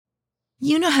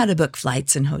You know how to book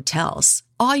flights and hotels.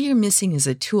 All you're missing is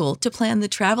a tool to plan the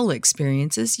travel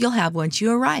experiences you'll have once you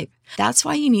arrive. That's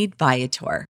why you need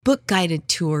Viator. Book guided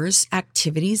tours,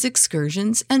 activities,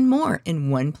 excursions, and more in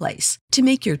one place to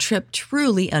make your trip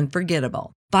truly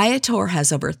unforgettable. Viator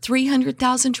has over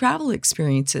 300,000 travel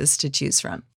experiences to choose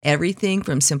from. Everything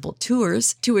from simple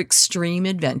tours to extreme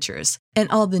adventures and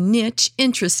all the niche,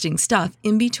 interesting stuff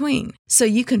in between. So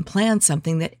you can plan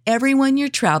something that everyone you're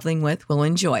traveling with will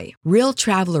enjoy. Real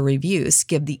traveler reviews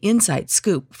give the inside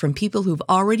scoop from people who've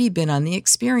already been on the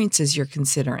experiences you're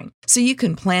considering. So you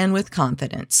can plan with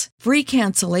confidence. Free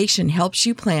cancellation helps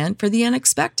you plan for the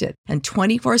unexpected. And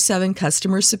 24/7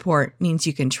 customer support means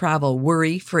you can travel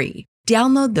worry-free.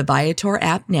 Download the Viator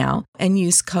app now and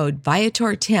use code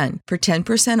Viator10 for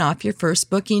 10% off your first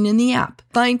booking in the app.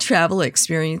 Find travel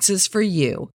experiences for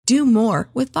you. Do more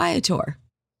with Viator.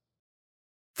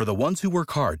 For the ones who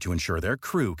work hard to ensure their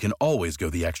crew can always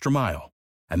go the extra mile,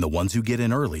 and the ones who get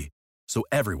in early so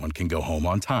everyone can go home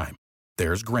on time,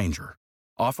 there's Grainger,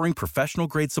 offering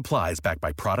professional-grade supplies backed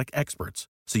by product experts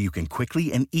so you can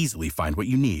quickly and easily find what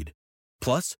you need.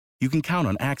 Plus, you can count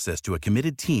on access to a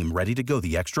committed team ready to go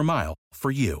the extra mile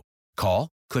for you. Call,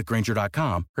 click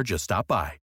Grainger.com, or just stop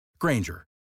by. Grainger,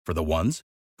 for the ones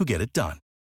who get it done.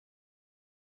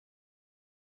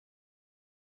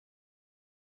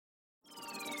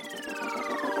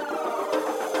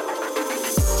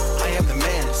 I am the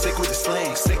man, sick with the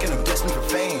slang, sick and I'm destined for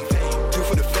fame. Do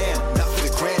for the fam, not for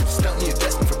the gram, stunting you're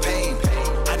destined for pain.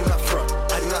 I do not front,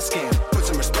 I do not scam, put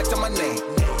some respect on my name.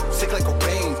 Sick like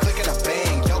Cobain, click and I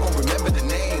bang.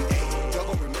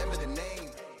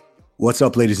 What's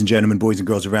up, ladies and gentlemen, boys and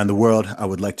girls around the world? I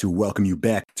would like to welcome you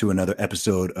back to another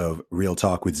episode of Real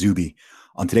Talk with Zuby.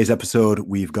 On today's episode,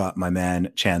 we've got my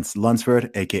man Chance Lunsford,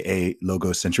 aka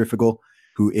Logo Centrifugal,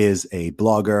 who is a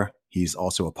blogger. He's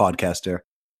also a podcaster.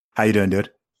 How you doing, dude?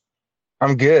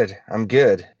 I'm good.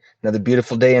 Another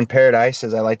beautiful day in paradise,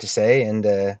 as I like to say,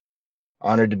 and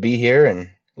honored to be here and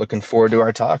looking forward to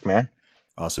our talk, man.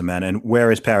 Awesome, man. And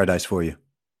where is paradise for you?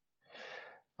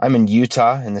 I'm in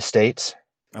Utah in the States.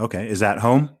 Okay. Is that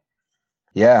home?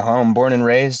 Yeah, home, born and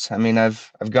raised. I mean, I've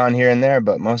gone here and there,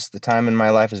 but most of the time in my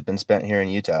life has been spent here in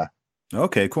Utah.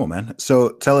 Okay, cool, man. So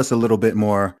tell us a little bit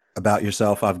more about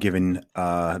yourself. I've given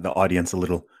the audience a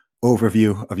little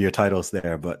overview of your titles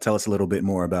there, but tell us a little bit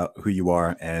more about who you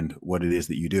are and what it is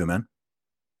that you do, man.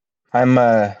 I'm,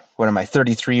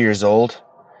 33 years old,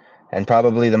 and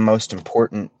probably the most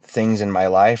important things in my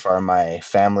life are my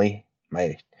family,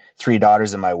 my 3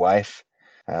 daughters and my wife.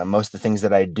 Most of the things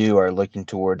that I do are looking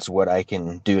towards what I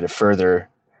can do to further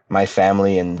my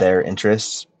family and their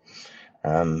interests.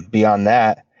 Beyond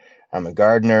that, I'm a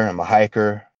gardener, I'm a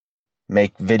hiker,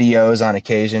 make videos on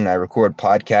occasion. I record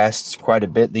podcasts quite a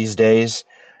bit these days.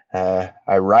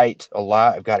 I write a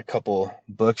lot. I've got a couple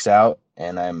books out,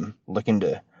 and I'm looking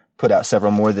to put out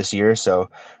several more this year. So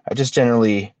I just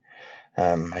generally,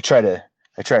 I try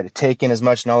to take in as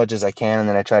much knowledge as I can, and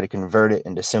then I try to convert it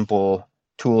into simple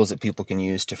tools that people can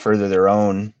use to further their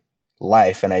own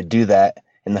life. And I do that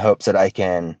in the hopes that I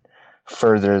can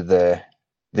further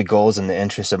the goals and the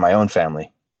interests of my own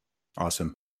family.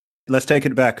 Awesome. Let's take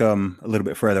it back a little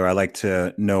bit further. I like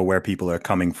to know where people are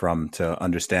coming from to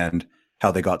understand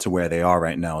how they got to where they are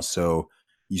right now. So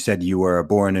you said you were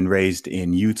born and raised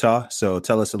in Utah. So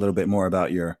tell us a little bit more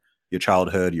about your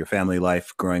childhood, your family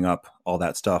life, growing up, all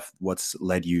that stuff. What's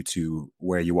led you to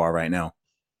where you are right now?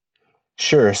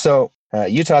 Sure. So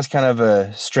Utah is kind of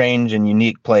a strange and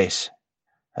unique place.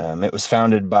 It was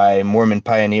founded by Mormon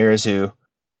pioneers who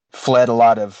fled a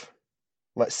lot of,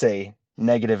 let's say,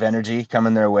 negative energy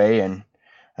coming their way. And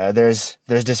there's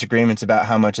disagreements about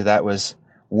how much of that was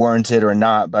warranted or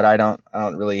not, but I don't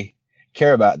really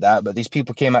care about that. But these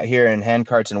people came out here in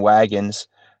handcarts and wagons,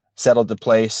 settled the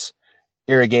place,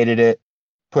 irrigated it,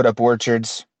 put up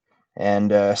orchards,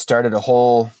 and started a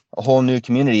whole new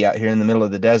community out here in the middle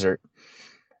of the desert.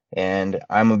 And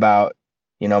I'm about,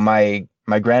 my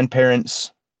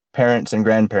grandparents, parents and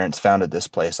grandparents founded this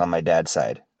place on my dad's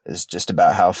side. Is just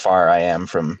about how far I am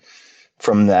from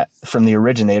the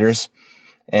originators.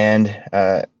 And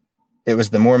it was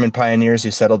the Mormon pioneers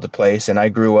who settled the place, and I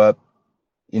grew up,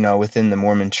 within the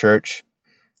Mormon church.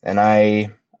 And I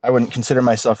wouldn't consider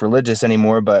myself religious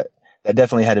anymore, but that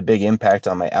definitely had a big impact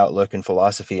on my outlook and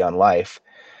philosophy on life.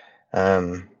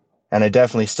 And I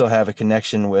definitely still have a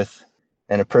connection with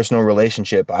and a personal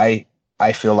relationship, I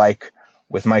feel like,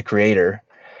 with my creator.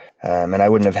 And I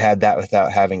wouldn't have had that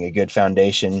without having a good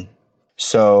foundation.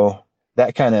 So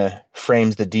that kind of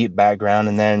frames the deep background.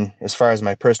 And then as far as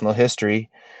my personal history,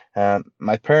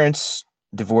 my parents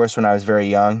divorced when I was very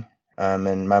young.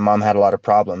 and my mom had a lot of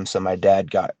problems, so my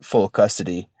dad got full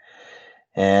custody.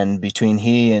 And between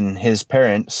he and his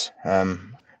parents,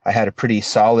 I had a pretty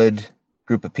solid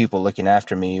group of people looking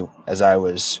after me as I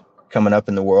was coming up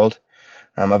in the world.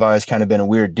 I've always kind of been a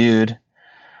weird dude.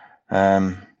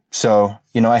 So,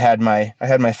 I had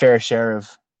my fair share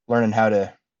of learning how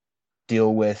to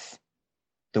deal with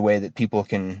the way that people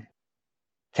can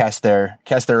cast their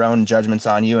own judgments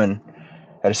on you. And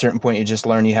at a certain point, you just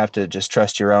learn you have to just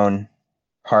trust your own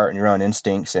heart and your own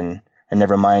instincts, and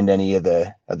never mind any of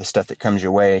the stuff that comes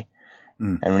your way.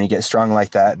 And when you get strong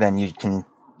like that, then you can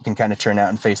kind of turn out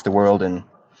and face the world and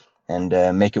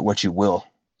make it what you will.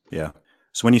 Yeah.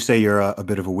 So when you say you're a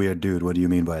bit of a weird dude, what do you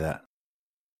mean by that?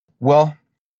 Well,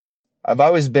 I've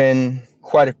always been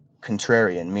quite a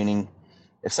contrarian, meaning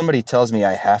if somebody tells me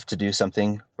I have to do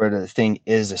something or the thing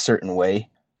is a certain way,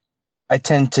 I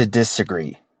tend to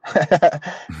disagree.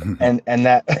 and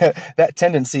that that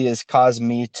tendency has caused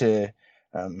me to,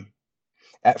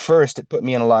 at first, it put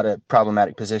me in a lot of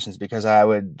problematic positions because I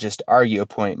would just argue a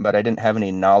point, but I didn't have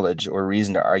any knowledge or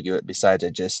reason to argue it besides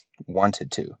I just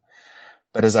wanted to.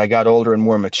 But as I got older and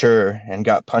more mature and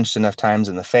got punched enough times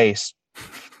in the face,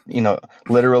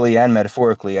 literally and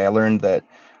metaphorically, I learned that,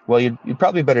 well, you'd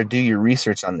probably better do your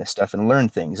research on this stuff and learn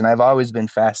things. And I've always been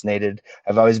fascinated.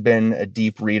 I've always been a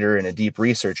deep reader and a deep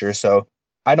researcher. So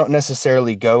I don't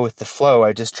necessarily go with the flow.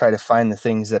 I just try to find the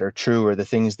things that are true or the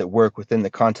things that work within the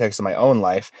context of my own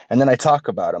life. And then I talk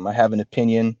about them. I have an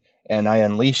opinion and I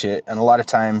unleash it. And a lot of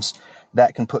times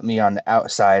that can put me on the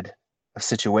outside of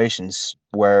situations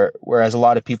whereas a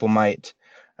lot of people might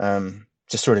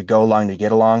just sort of go along to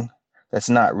get along. That's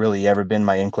not really ever been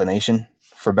my inclination,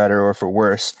 for better or for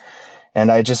worse. And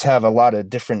I just have a lot of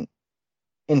different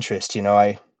interests.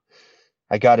 I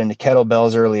got into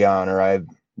kettlebells early on, or I've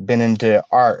been into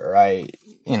art, or I'm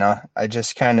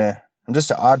just an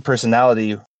odd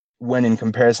personality when in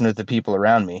comparison with the people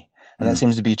around me. And that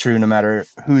seems to be true no matter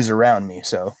who's around me.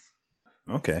 So.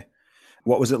 Okay.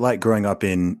 What was it like growing up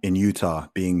in Utah,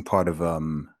 being part of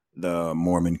the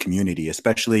Mormon community,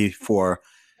 especially so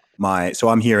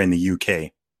I'm here in the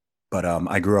UK, but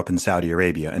I grew up in Saudi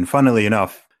Arabia. And funnily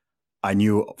enough, I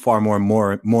knew far more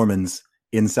Mormons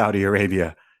in Saudi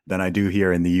Arabia than I do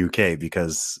here in the UK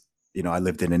because, I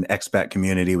lived in an expat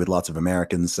community with lots of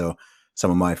Americans. So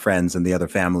some of my friends and the other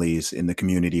families in the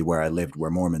community where I lived were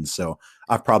Mormons. So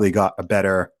I've probably got a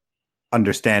better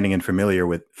understanding and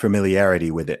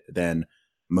familiarity with it than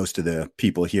most of the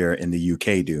people here in the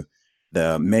UK do.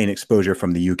 The main exposure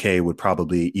from the UK would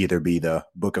probably either be the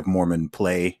Book of Mormon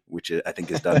play, which I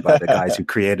think is done by the guys who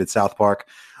created South Park,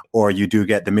 or you do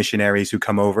get the missionaries who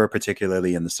come over,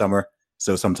 particularly in the summer.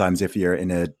 So sometimes if you're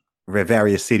in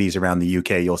various cities around the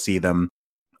UK, you'll see them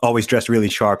always dressed really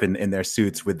sharp in their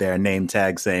suits with their name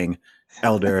tag saying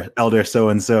elder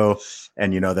so-and-so.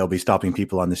 And, they'll be stopping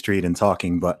people on the street and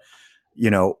talking. But,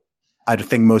 I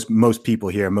think most people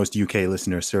here, most UK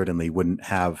listeners certainly wouldn't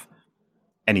have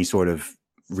any sort of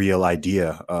real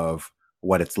idea of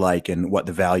what it's like and what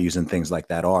the values and things like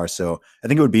that are. So I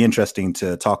think it would be interesting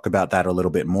to talk about that a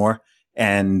little bit more,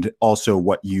 and also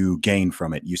what you gain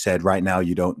from it. You said right now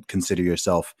you don't consider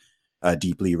yourself a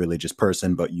deeply religious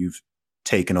person, but you've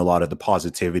taken a lot of the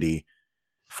positivity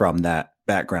from that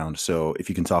background. So if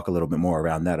you can talk a little bit more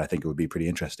around that, I think it would be pretty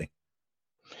interesting.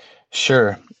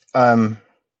 Sure.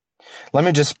 Let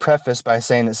me just preface by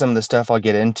saying that some of the stuff I'll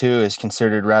get into is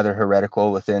considered rather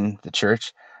heretical within the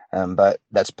church, but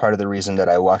that's part of the reason that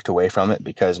I walked away from it,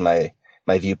 because my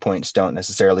viewpoints don't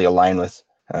necessarily align with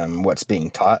what's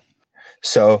being taught.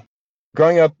 So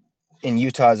growing up in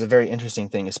Utah is a very interesting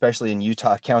thing, especially in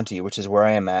Utah County, which is where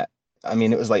I am at. I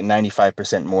mean, it was like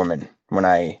 95% Mormon when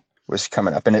I was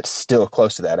coming up, and it's still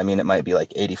close to that. I mean, it might be like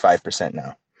 85%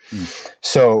 now.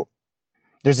 So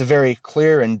there's a very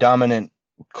clear and dominant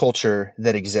culture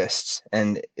that exists,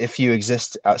 and if you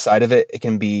exist outside of it, it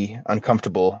can be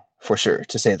uncomfortable for sure,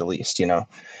 to say the least.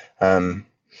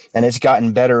 And it's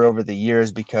gotten better over the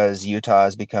years because Utah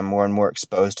has become more and more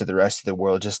exposed to the rest of the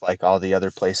world, just like all the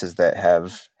other places that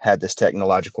have had this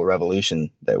technological revolution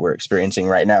that we're experiencing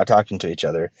right now, talking to each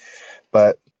other.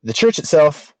 But the church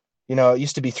itself, it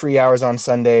used to be 3 hours on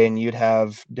Sunday, and you'd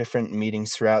have different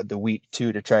meetings throughout the week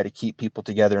too to try to keep people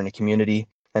together in a community.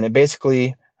 And it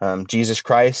basically, Jesus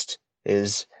Christ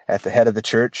is at the head of the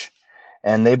church,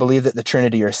 and they believe that the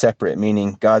Trinity are separate,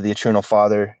 meaning God, the Eternal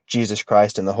Father, Jesus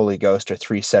Christ, and the Holy Ghost are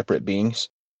three separate beings,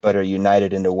 but are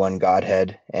united into one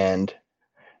Godhead and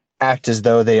act as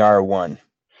though they are one.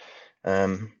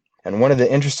 And one of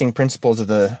the interesting principles of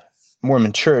the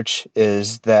Mormon Church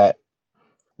is that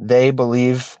they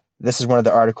believe this is one of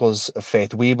the articles of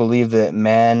faith. We believe that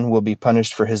man will be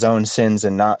punished for his own sins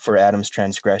and not for Adam's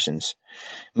transgressions,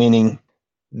 meaning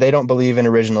they don't believe in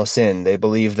original sin. They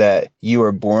believe that you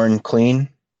are born clean,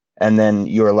 and then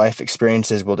your life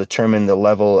experiences will determine the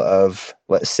level of,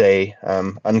 let's say,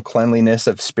 uncleanliness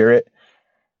of spirit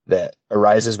that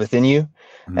arises within you,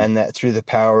 and that through the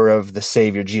power of the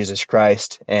Savior Jesus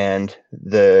Christ and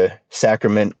the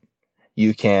sacrament,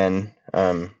 you can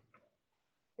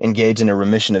engage in a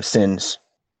remission of sins.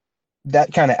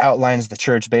 That kind of outlines the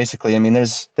church, basically. I mean,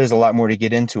 there's a lot more to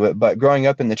get into it, but growing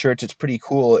up in the church, it's pretty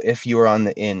cool if you are on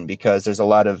the in, because there's a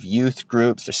lot of youth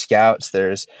groups, there's scouts,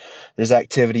 there's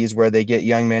activities where they get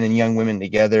young men and young women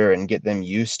together and get them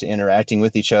used to interacting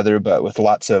with each other, but with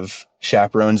lots of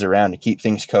chaperones around to keep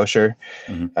things kosher.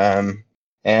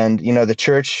 And, the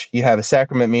church, you have a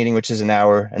sacrament meeting, which is an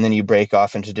hour, and then you break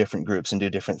off into different groups and do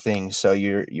different things. So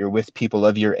you're with people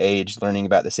of your age, learning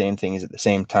about the same things at the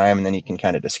same time, and then you can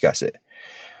kind of discuss it.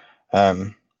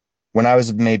 When I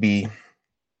was maybe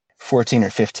 14 or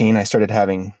 15, I started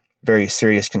having very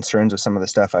serious concerns with some of the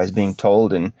stuff I was being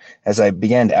told. And as I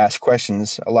began to ask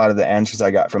questions, a lot of the answers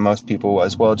I got from most people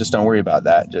was, well, just don't worry about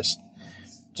that. Just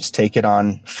take it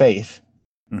on faith.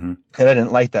 And I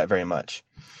didn't like that very much.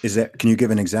 Can you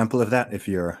give an example of that if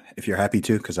you're happy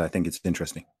to? Because I think it's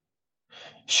interesting.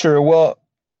 Sure. Well,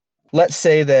 let's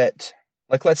say,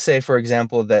 for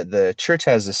example, that the church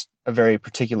has a very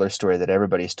particular story that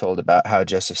everybody's told about how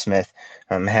Joseph Smith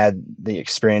had the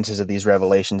experiences of these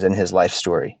revelations in his life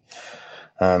story.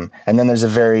 And then there's a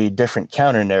very different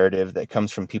counter narrative that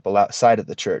comes from people outside of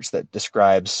the church that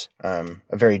describes a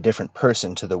very different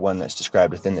person to the one that's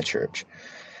described within the church.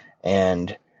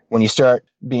 And when you start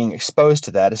being exposed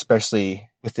to that, especially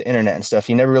with the internet and stuff,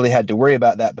 you never really had to worry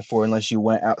about that before unless you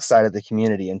went outside of the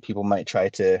community and people might try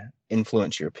to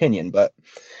influence your opinion. But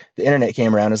the internet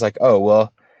came around, it's like, oh,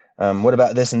 well, what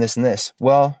about this and this and this?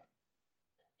 Well,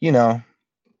 I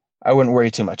wouldn't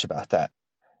worry too much about that.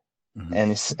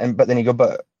 But then you go,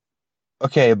 but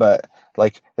okay, but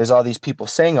like there's all these people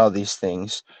saying all these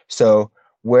things. So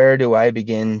where do I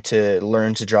begin to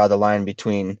learn to draw the line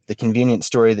between the convenient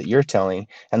story that you're telling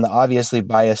and the obviously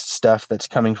biased stuff that's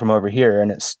coming from over here?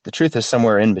 And the truth is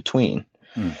somewhere in between.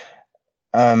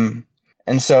 And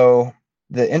so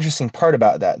the interesting part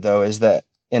about that, though, is that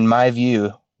in my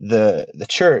view, the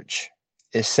church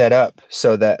is set up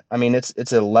so that, I mean,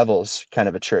 it's a levels kind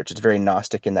of a church. It's very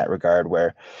Gnostic in that regard,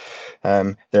 where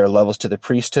there are levels to the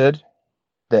priesthood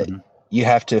that you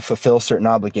have to fulfill certain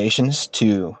obligations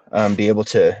to be able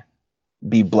to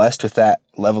be blessed with that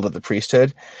level of the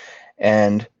priesthood.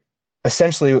 And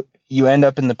essentially, you end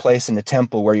up in the place in the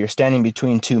temple where you're standing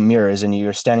between two mirrors and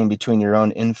you're standing between your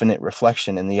own infinite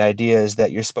reflection. And the idea is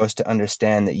that you're supposed to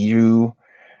understand that you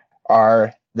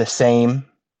are the same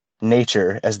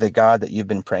nature as the God that you've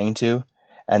been praying to.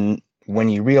 And when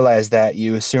you realize that,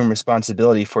 you assume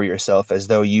responsibility for yourself as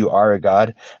though you are a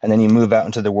God, and then you move out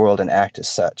into the world and act as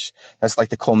such. That's like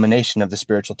the culmination of the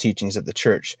spiritual teachings of the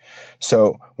church.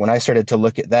 So when I started to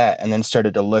look at that and then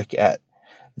started to look at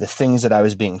the things that I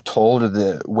was being told, or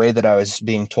the way that I was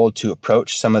being told to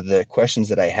approach some of the questions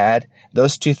that I had,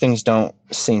 those two things don't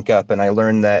sync up. And I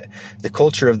learned that the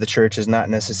culture of the church is not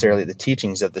necessarily the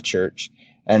teachings of the church.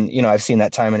 And, I've seen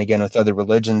that time and again with other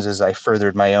religions as I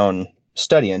furthered my own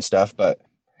study and stuff, but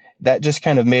that just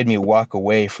kind of made me walk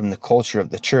away from the culture of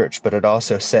the church. But it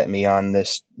also set me on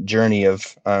this journey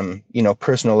of,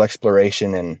 personal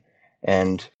exploration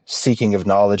and seeking of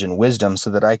knowledge and wisdom, so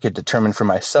that I could determine for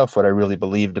myself what I really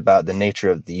believed about the nature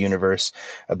of the universe,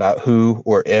 about who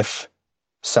or if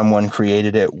someone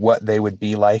created it, what they would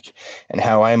be like, and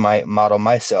how I might model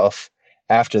myself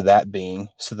after that being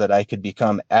so that I could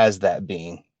become as that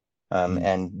being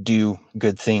and do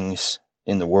good things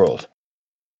in the world.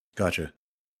 Gotcha.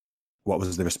 What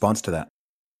was the response to that?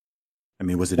 I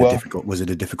mean, was it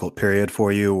a difficult period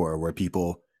for you, or were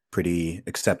people pretty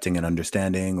accepting and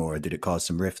understanding, or did it cause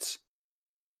some rifts?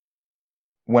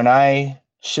 When I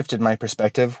shifted my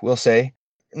perspective, we'll say,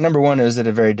 number one, it was at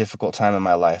a very difficult time in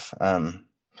my life.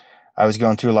 I was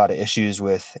going through a lot of issues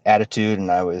with attitude,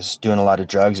 and I was doing a lot of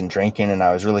drugs and drinking, and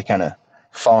I was really kind of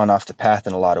falling off the path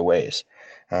in a lot of ways.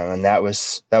 And that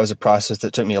was a process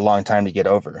that took me a long time to get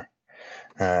over.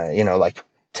 Like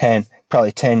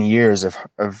 10 years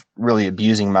of really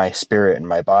abusing my spirit and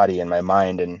my body and my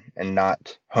mind and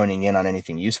not honing in on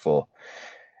anything useful.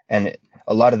 And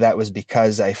a lot of that was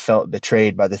because I felt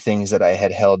betrayed by the things that I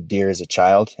had held dear as a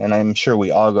child. And I'm sure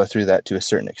we all go through that to a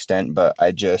certain extent, but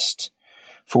I just,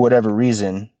 for whatever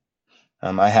reason,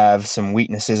 I have some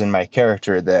weaknesses in my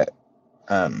character that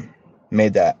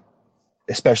made that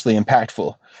especially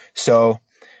impactful. So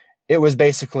it was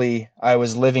basically, I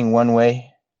was living one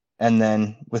way, and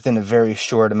then within a very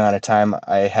short amount of time,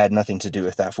 I had nothing to do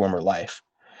with that former life.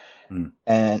 Mm.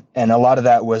 And a lot of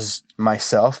that was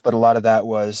myself, but a lot of that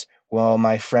was, well,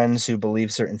 my friends who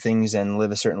believe certain things and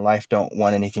live a certain life don't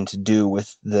want anything to do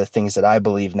with the things that I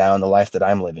believe now and the life that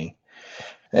I'm living.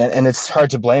 And it's hard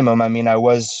to blame them. I mean, I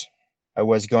was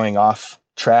going off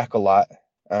track a lot.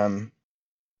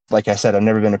 Like I said, I've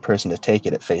never been a person to take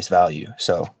it at face value.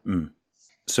 So,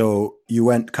 So you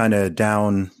went kind of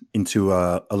down into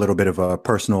a little bit of a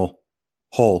personal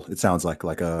hole. It sounds like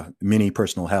a mini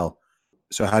personal hell.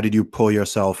 So how did you pull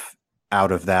yourself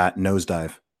out of that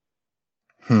nosedive?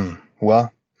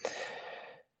 Well,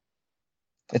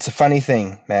 it's a funny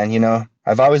thing, man. You know,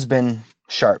 I've always been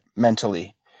sharp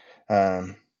mentally.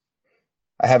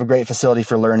 I have a great facility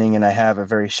for learning, and I have a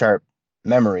very sharp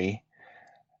memory.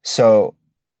 So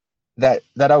that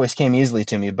always came easily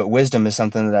to me, but wisdom is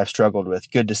something that I've struggled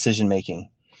with, good decision making.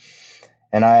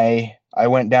 And I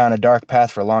went down a dark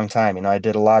path for a long time. You know, I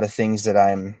did a lot of things that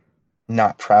I'm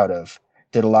not proud of.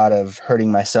 Did a lot of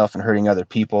hurting myself and hurting other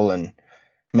people and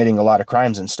committing a lot of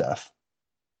crimes and stuff.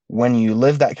 When you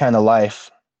live that kind of life,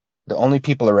 the only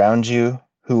people around you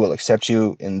who will accept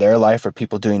you in their life are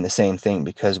people doing the same thing,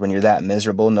 because when you're that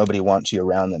miserable, nobody wants you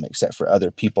around them except for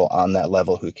other people on that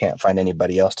level who can't find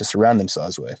anybody else to surround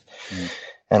themselves with.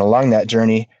 And along that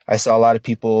journey, I saw a lot of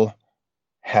people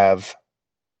have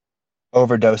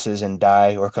overdoses and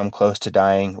die or come close to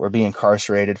dying or be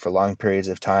incarcerated for long periods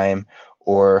of time,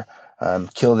 or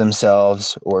kill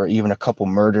themselves, or even a couple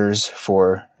murders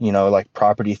for, you know, like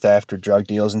property theft or drug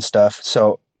deals and stuff.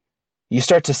 So you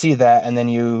start to see that, and then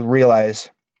you realize,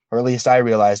 or at least I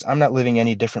realized, I'm not living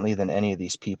any differently than any of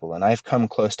these people. And I've come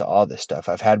close to all this stuff.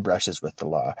 I've had brushes with the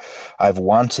law. I've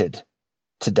wanted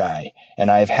to die,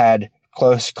 and I've had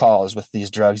close calls with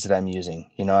these drugs that I'm using.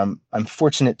 You know, I'm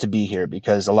fortunate to be here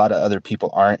because a lot of other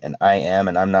people aren't, and I am,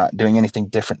 and I'm not doing anything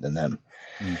different than them.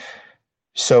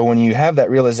 So when you have that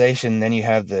realization, then you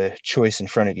have the choice in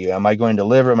front of you. Am I going to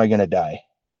live or am I going to die?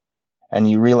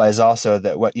 And you realize also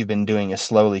that what you've been doing is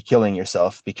slowly killing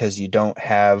yourself because you don't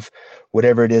have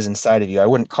whatever it is inside of you. I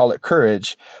wouldn't call it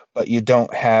courage, but you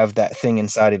don't have that thing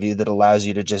inside of you that allows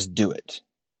you to just do it.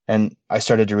 And I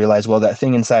started to realize, well, that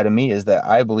thing inside of me is that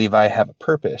I believe I have a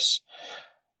purpose,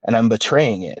 and I'm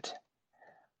betraying it.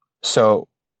 So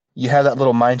you have that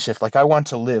little mind shift, like, I want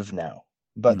to live now.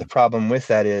 But the problem with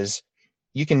that is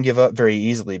you can give up very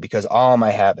easily, because all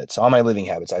my habits, all my living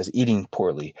habits, I was eating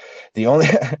poorly. The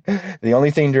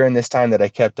only thing during this time that I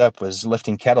kept up was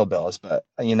lifting kettlebells. But,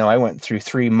 you know, I went through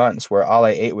 3 months where all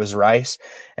I ate was rice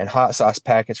and hot sauce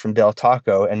packets from Del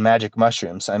Taco and magic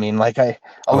mushrooms. I mean, like, I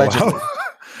allegedly. Oh,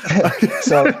 wow.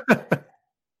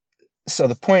 So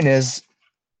the point is,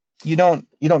 you don't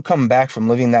come back from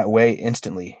living that way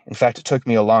instantly. In fact, it took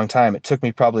me a long time. It took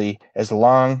me probably as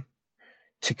long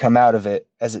to come out of it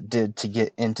as it did to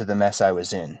get into the mess I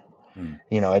was in.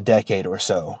 You know, a decade or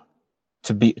so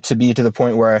to be to the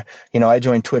point where, you know, I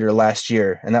joined Twitter last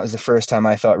year, and that was the first time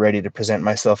I felt ready to present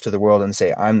myself to the world and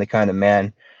say, I'm the kind of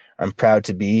man I'm proud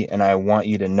to be, and I want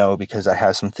you to know because I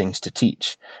have some things to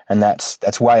teach. And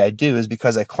that's why I do, is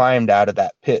because I climbed out of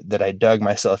that pit that I dug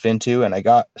myself into, and I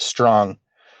got strong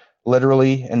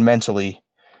literally and mentally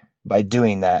by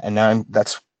doing that. And now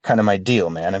that's kind of my deal,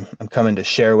 man. I'm coming to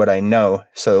share what I know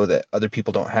so that other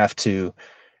people don't have to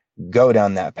go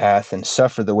down that path and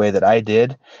suffer the way that I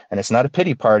did. And it's not a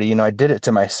pity party. You know, I did it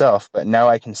to myself, but now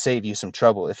I can save you some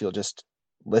trouble if you'll just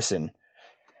listen.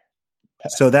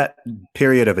 So that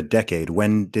period of a decade,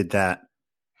 when did that,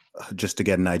 just to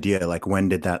get an idea, like, when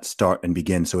did that start and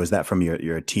begin? So is that from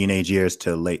your teenage years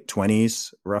to late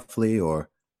 20s roughly, or?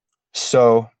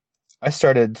 So I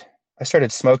started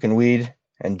smoking weed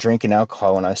and drinking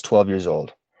alcohol when I was 12 years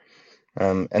old.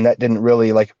 And that didn't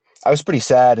really, like, I was pretty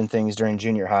sad and things during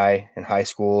junior high and high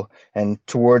school. And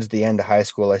towards the end of high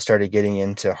school, I started getting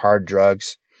into hard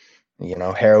drugs, you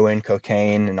know, heroin,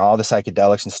 cocaine, and all the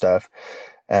psychedelics and stuff.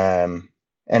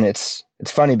 And it's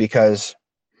funny because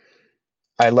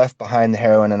I left behind the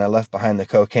heroin and I left behind the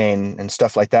cocaine and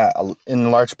stuff like that, in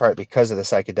large part because of the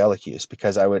psychedelic use,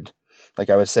 because I would,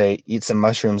 like I would say, eat some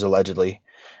mushrooms allegedly.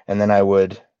 And then I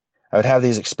would have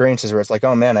these experiences where it's like,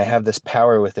 oh man, I have this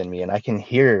power within me, and I can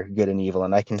hear good and evil,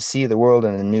 and I can see the world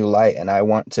in a new light. And I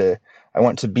want to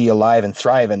be alive and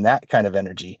thrive in that kind of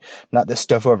energy, not this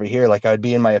stuff over here. Like, I would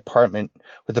be in my apartment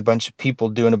with a bunch of people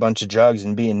doing a bunch of drugs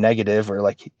and being negative, or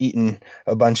like eating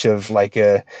a bunch of like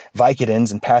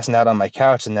Vicodins and passing out on my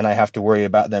couch. And then I have to worry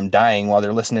about them dying while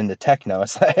they're listening to techno.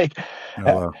 It's like,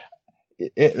 wow.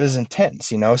 It was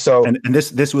intense, you know? So, and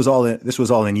this was all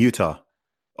in Utah.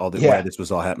 Where this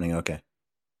was all happening. Okay.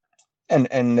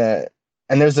 And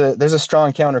there's a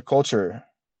strong counterculture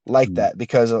like that,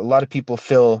 because a lot of people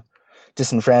feel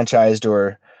disenfranchised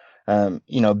or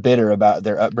bitter about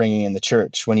their upbringing in the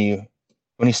church. When you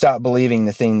stop believing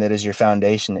the thing that is your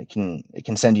foundation, it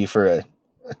can send you for a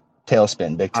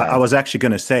tailspin big time. I was actually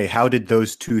going to say, how did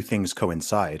those two things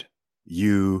coincide?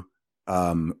 You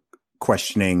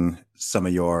questioning some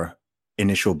of your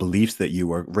initial beliefs that you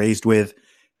were raised with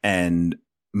and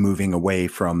moving away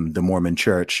from the Mormon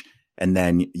church, and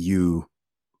then you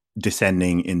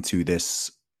descending into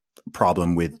this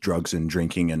problem with drugs and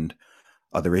drinking and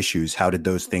other issues. How did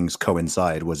those things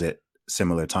coincide? Was it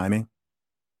similar timing?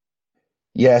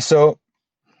 Yeah, so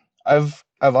I've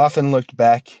often looked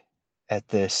back at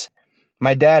this.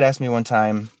 My dad asked me one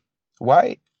time,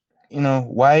 why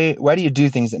do you do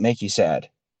things that make you sad?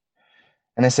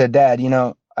 And I said, Dad,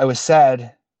 I was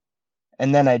sad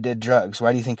and then I did drugs.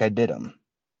 Why do you think I did them?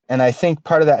 And I think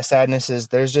part of that sadness is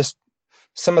there's just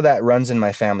some of that runs in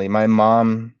my family. My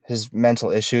mom has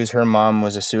mental issues. Her mom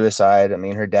was a suicide. I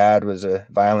mean, her dad was a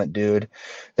violent dude.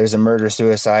 There's a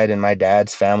murder-suicide in my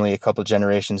dad's family a couple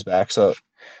generations back. So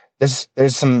there's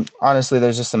just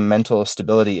some mental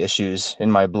stability issues in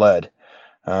my blood.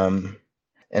 And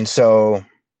so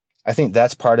I think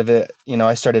that's part of it.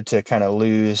 I started to kind of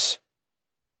lose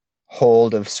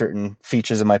hold of certain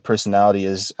features of my personality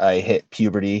as I hit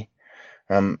puberty.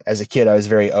 As a kid, I was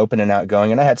very open and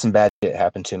outgoing, and I had some bad shit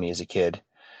happen to me as a kid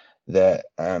that,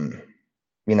 I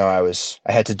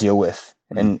had to deal with.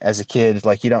 And as a kid,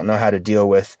 like, you don't know how to deal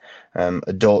with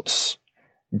adults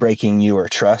breaking your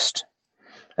trust.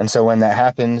 And so when that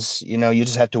happens, you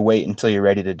just have to wait until you're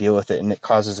ready to deal with it, and it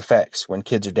causes effects. When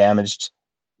kids are damaged,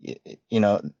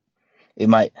 it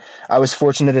might. I was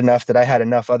fortunate enough that I had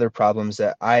enough other problems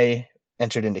that I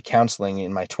entered into counseling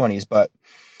in my 20s, but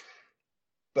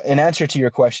in answer to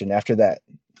your question, after that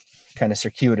kind of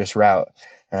circuitous route,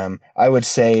 I would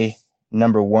say,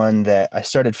 number one, that I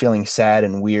started feeling sad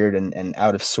and weird and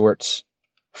out of sorts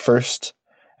first.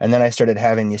 And then I started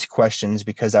having these questions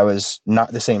because I was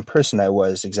not the same person I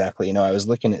was exactly. I was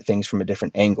looking at things from a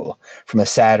different angle, from a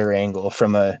sadder angle,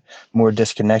 from a more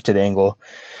disconnected angle.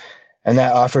 And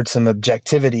that offered some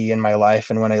objectivity in my life.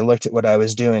 And when I looked at what I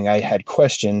was doing, I had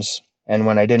questions. And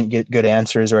when I didn't get good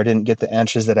answers, or I didn't get the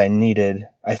answers that I needed,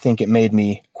 I think it made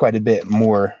me quite a bit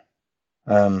more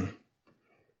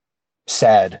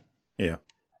sad. Yeah.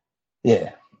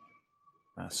 Yeah.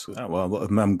 Well,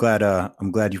 I'm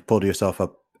glad you pulled yourself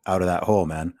up out of that hole,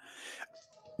 man.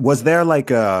 Was there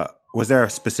a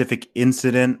specific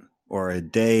incident or a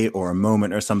day or a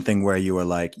moment or something where you were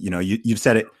like, you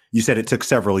said it took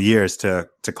several years to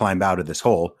climb out of this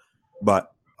hole,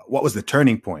 but what was the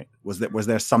turning point? Was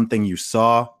there something you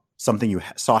saw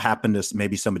happen to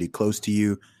maybe somebody close to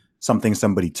you, something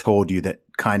somebody told you that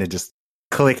kind of just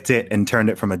clicked it and turned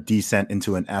it from a descent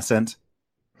into an ascent?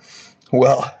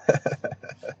 Well,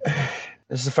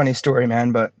 this is a funny story,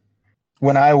 man, but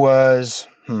when I was,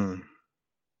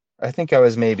 I think I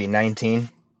was maybe 19,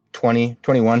 20,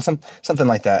 21, something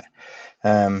like that.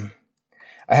 I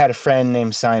had a friend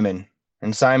named Simon.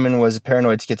 And Simon was a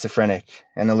paranoid schizophrenic,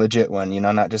 and a legit one,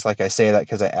 not just like I say that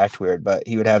because I act weird, but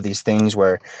he would have these things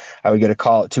where I would get a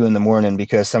call at 2 a.m.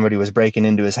 because somebody was breaking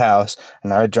into his house,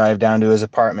 and I would drive down to his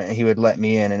apartment and he would let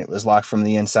me in, and it was locked from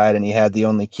the inside, and he had the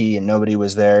only key and nobody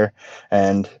was there.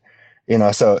 And,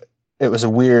 so it was a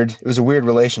weird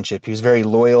relationship. He was very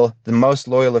loyal, the most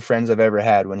loyal of friends I've ever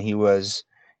had when he was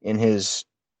in his,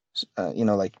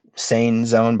 sane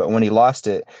zone, but when he lost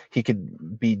it, he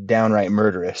could be downright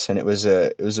murderous, and it was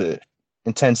a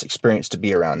intense experience to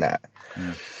be around that.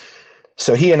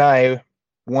 So he and I,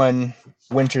 one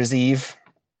winter's eve,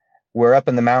 were up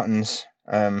in the mountains,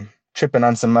 tripping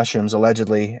on some mushrooms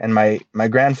allegedly, and my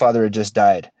grandfather had just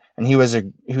died, and he was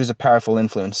a powerful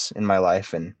influence in my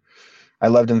life, and I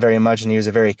loved him very much, and he was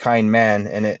a very kind man,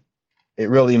 and it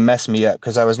really messed me up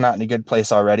because I was not in a good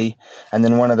place already. And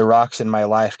then one of the rocks in my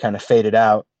life kind of faded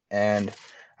out, and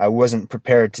I wasn't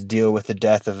prepared to deal with the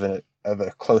death of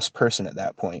a close person at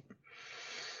that point.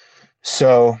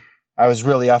 So I was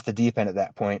really off the deep end at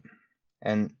that point.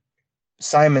 And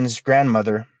Simon's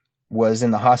grandmother was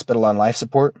in the hospital on life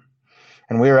support,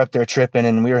 and we were up there tripping,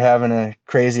 and we were having a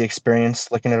crazy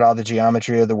experience looking at all the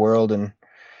geometry of the world. And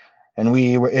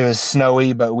it was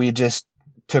snowy, but we just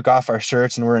took off our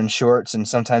shirts and we're in shorts, and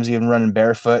sometimes even running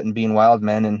barefoot and being wild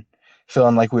men and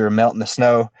feeling like we were melting the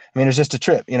snow. I mean, it was just a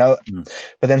trip,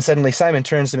 But then suddenly Simon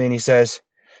turns to me and he says,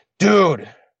 "Dude,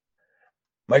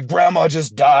 my grandma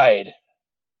just died."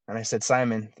 And I said,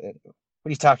 "Simon, what are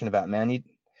you talking about, man?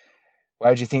 Why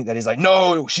would you think that?" He's like,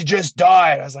 "No, she just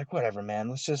died." I was like, "Whatever, man.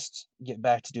 Let's just get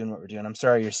back to doing what we're doing. I'm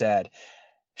sorry you're sad.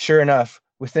 sure enough,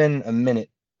 within a minute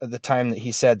of the time that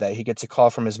he said that, he gets a call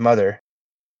from his mother.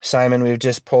 Simon, we've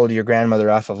just pulled your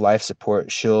grandmother off of life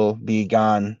support. She'll be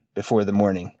gone before the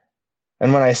morning.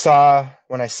 And when I saw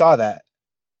that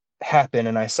happen,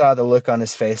 and I saw the look on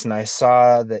his face, and I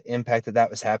saw the impact that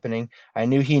was happening, I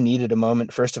knew he needed a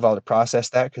moment, first of all, to process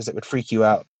that, because it would freak you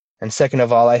out. And second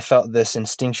of all, I felt this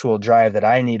instinctual drive that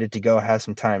I needed to go have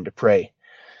some time to pray.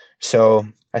 So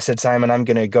I said, Simon, I'm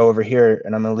going to go over here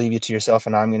and I'm going to leave you to yourself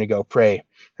and I'm going to go pray.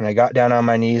 And I got down on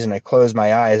my knees and I closed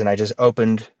my eyes and I just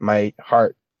opened my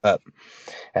heart up.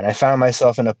 And I found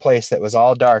myself in a place that was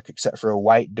all dark except for a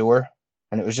white door.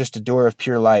 And it was just a door of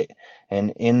pure light.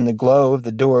 And in the glow of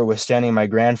the door was standing my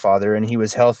grandfather, and he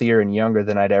was healthier and younger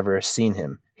than I'd ever seen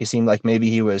him. He seemed like maybe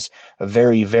he was a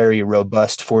very, very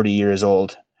robust 40 years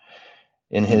old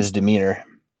in his demeanor.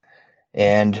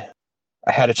 And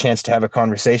I had a chance to have a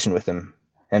conversation with him.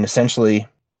 And essentially,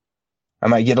 I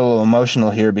might get a little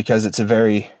emotional here because it's a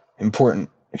very important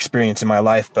experience in my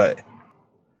life, but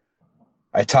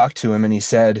I talked to him and he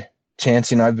said,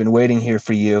 Chance, I've been waiting here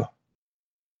for you.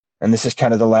 And this is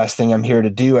kind of the last thing I'm here to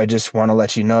do. I just want to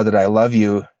let you know that I love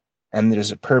you and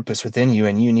there's a purpose within you,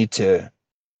 and you need to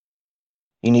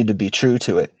be true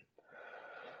to it.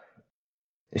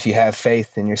 If you have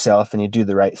faith in yourself and you do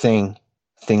the right thing,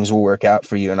 things will work out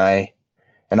for you. And I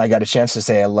got a chance to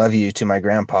say I love you to my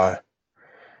grandpa.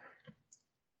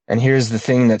 And here's the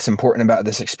thing that's important about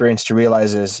this experience to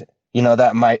realize is,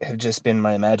 that might have just been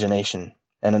my imagination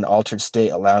and an altered state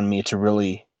allowing me to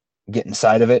really get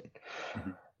inside of it.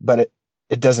 Mm-hmm. But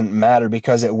it doesn't matter,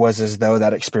 because it was as though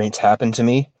that experience happened to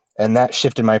me, and that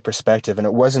shifted my perspective. And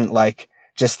it wasn't like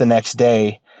just the next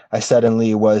day I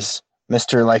suddenly was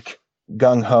Mr. like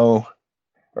gung-ho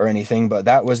or anything, but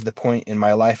that was the point in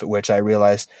my life at which I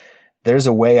realized there's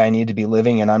a way I need to be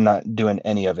living and I'm not doing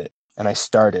any of it. And I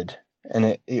started,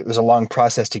 and it was a long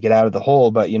process to get out of the hole.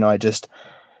 But, I just,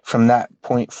 from that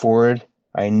point forward,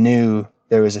 I knew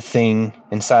there was a thing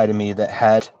inside of me that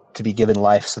had to be given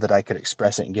life so that I could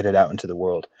express it and get it out into the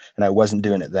world. And I wasn't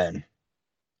doing it then.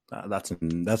 That's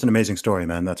an amazing story,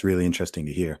 man. That's really interesting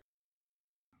to hear.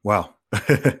 Wow.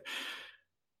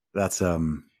 That's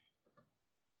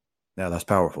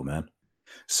powerful, man.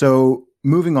 So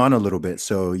moving on a little bit.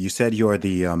 So you said you're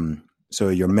so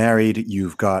you're married,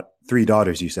 you've got 3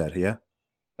 daughters, you said, yeah?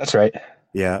 That's right.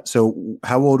 Yeah. So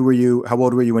how old were you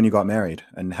when you got married,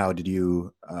 and how did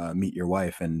you meet your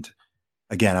wife? And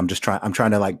again, I'm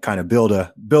trying to like kind of build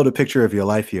a picture of your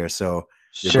life here. So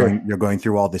you're going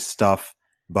through all this stuff,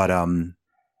 but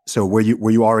so were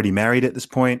you already married at this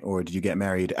point, or did you get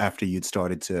married after you'd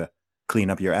started to clean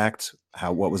up your act?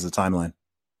 What was the timeline?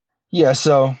 Yeah.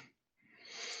 So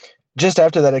just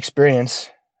after that experience,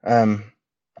 I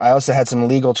also had some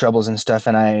legal troubles and stuff,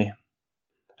 and I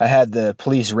had the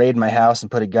police raid my house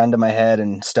and put a gun to my head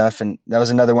and stuff. And that was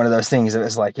another one of those things. It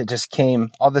was like,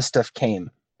 all this stuff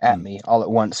came at me all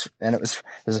at once. And it was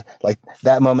like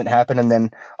that moment happened. And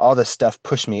then all this stuff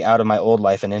pushed me out of my old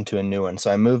life and into a new one.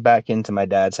 So I moved back into my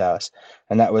dad's house,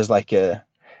 and that was like a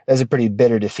pretty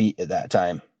bitter defeat at that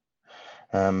time.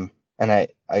 And I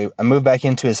moved back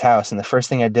into his house. And the first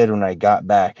thing I did when I got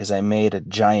back is I made a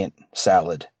giant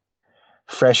salad.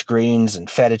 Fresh greens and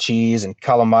feta cheese and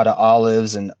Kalamata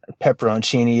olives and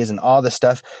pepperoncinis and all this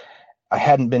stuff. I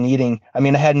hadn't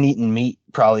eaten meat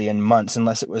probably in months,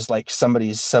 unless it was like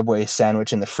somebody's Subway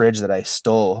sandwich in the fridge that I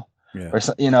stole, or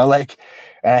something,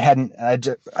 and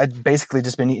I'd basically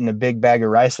just been eating a big bag of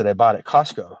rice that I bought at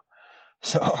Costco.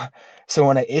 So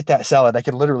when I ate that salad, I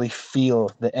could literally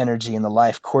feel the energy and the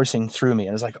life coursing through me.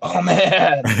 And I was like, oh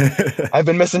man, I've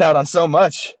been missing out on so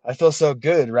much. I feel so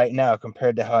good right now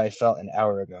compared to how I felt an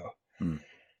hour ago.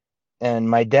 And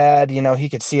my dad, he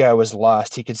could see I was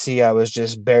lost. He could see I was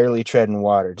just barely treading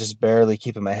water, just barely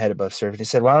keeping my head above surface. He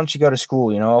said, why don't you go to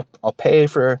school? I'll pay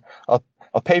for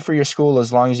your school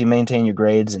as long as you maintain your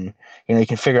grades, and, you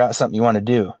can figure out something you want to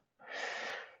do.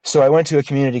 So I went to a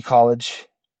community college,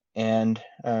 and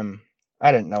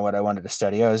I didn't know what I wanted to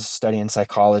study. I was studying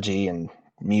psychology and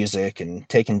music and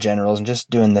taking generals and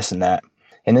just doing this and that.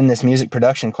 And in this music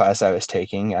production class I was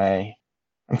taking,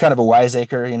 I'm kind of a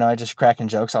wiseacre, I just cracking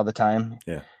jokes all the time.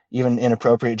 Yeah. Even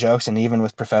inappropriate jokes, and even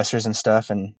with professors and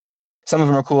stuff. And some of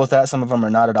them are cool with that. Some of them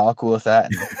are not at all cool with that.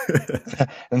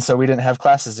 And so we didn't have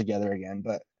classes together again.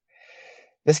 But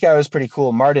this guy was pretty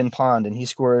cool, Martin Pond, and he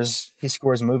scores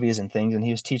movies and things. And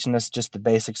he was teaching us just the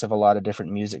basics of a lot of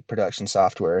different music production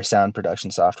software, sound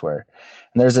production software.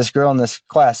 And there's this girl in this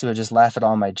class who would just laugh at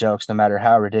all my jokes, no matter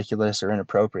how ridiculous or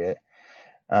inappropriate.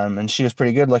 And she was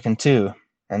pretty good looking too.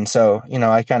 And so,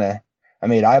 I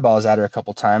made eyeballs at her a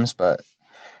couple times, but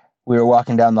we were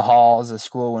walking down the halls of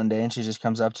school one day, and she just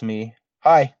comes up to me.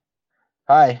 Hi.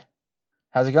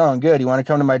 How's it going? Good. You want to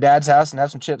come to my dad's house and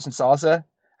have some chips and salsa?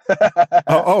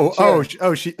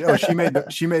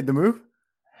 She made the move.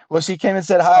 Well, she came and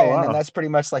said hi, Oh, wow. and then that's pretty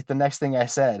much like the next thing I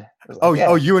said. I Oh, like,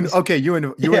 yeah. you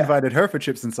invited her for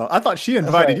chips and salsa. I thought she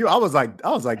invited you. I was like,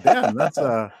 damn, that's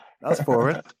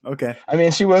forward. Okay. I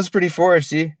mean, she was pretty forward.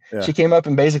 She came up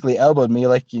and basically elbowed me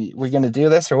like, "We're gonna do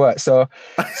this or what?" So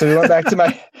we went back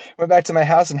to my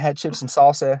house and had chips and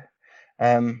salsa.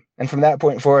 And from that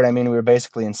point forward, I mean, we were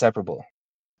basically inseparable.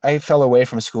 I fell away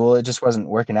from school. It just wasn't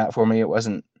working out for me.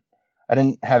 I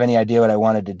didn't have any idea what I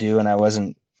wanted to do, and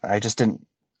I just didn't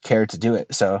care to do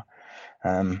it. So,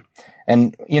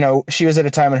 and she was at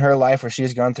a time in her life where she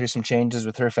was gone through some changes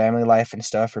with her family life and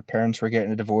stuff. Her parents were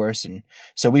getting a divorce. And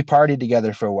so we partied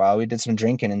together for a while. We did some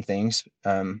drinking and things.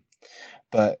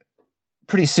 But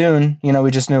pretty soon,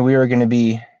 we just knew we were going to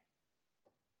be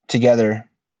together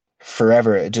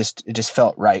forever. It just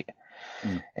felt right.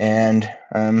 And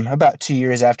about 2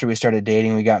 years after we started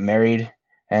dating, we got married.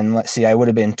 And let's see, I would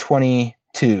have been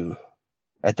 22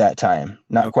 at that time,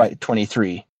 not quite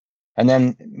 23. And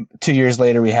then 2 years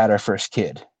later, we had our first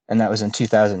kid, and that was in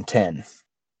 2010.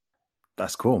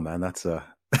 That's cool, man. That's so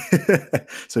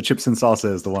chips and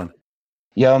salsa is the one.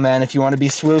 Yo, man, if you want to be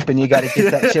swooping, you got to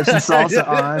get that chips and salsa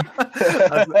on.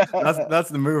 That's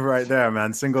the move right there,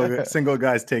 man. Single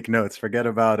guys take notes. Forget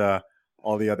about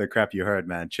all the other crap you heard,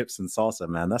 man. Chips and salsa,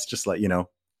 man. That's just like, $2,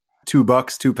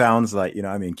 £2, like,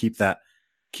 I mean, keep that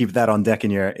on deck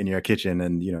in your kitchen,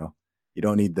 and you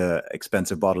don't need the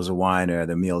expensive bottles of wine or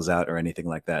the meals out or anything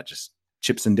like that. Just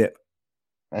chips and dip.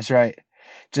 That's right.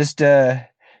 Just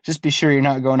be sure you're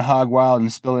not going hog wild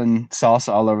and spilling salsa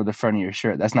all over the front of your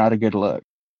shirt. That's not a good look.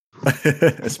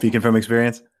 Speaking from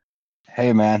experience.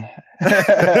 Hey, man.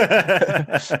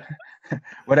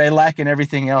 What I lack in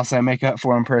everything else, I make up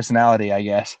for in personality, I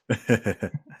guess.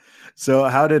 So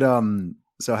how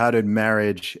did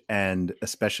marriage and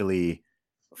especially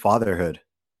fatherhood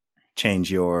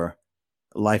change your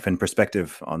life and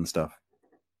perspective on stuff?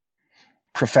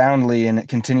 Profoundly, and it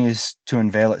continues to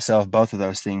unveil itself, both of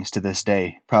those things, to this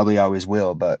day. Probably always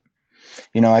will. But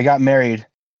I got married,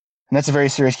 and that's a very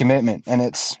serious commitment, and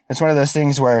it's one of those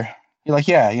things where you're like,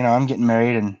 yeah, I'm getting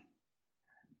married,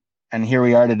 and here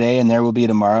we are today, and there will be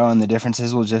tomorrow, and the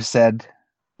differences will just said,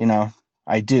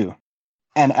 I do.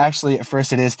 And actually, at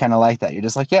first, it is kind of like that. You're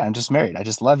just like, yeah, I'm just married. I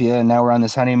just love you. And now we're on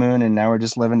this honeymoon, and now we're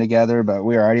just living together. But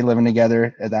we were already living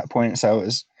together at that point. So it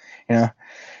was,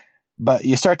 but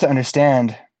you start to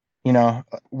understand,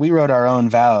 we wrote our own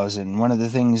vows. And one of the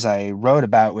things I wrote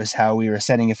about was how we were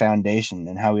setting a foundation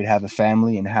and how we'd have a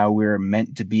family and how we were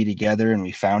meant to be together, and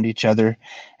we found each other.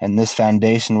 And this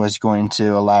foundation was going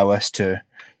to allow us to,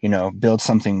 build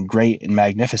something great and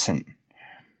magnificent.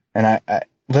 And I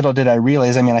little did I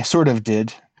realize, I mean, I sort of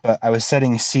did, but I was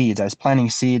setting seeds. I was planting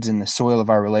seeds in the soil of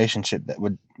our relationship that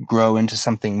would grow into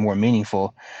something more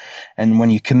meaningful. And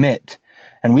when you commit,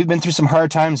 and we've been through some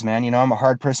hard times, man, I'm a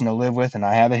hard person to live with, and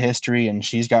I have a history, and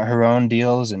she's got her own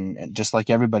deals, and just like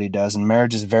everybody does. And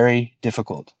marriage is very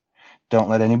difficult. Don't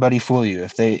let anybody fool you.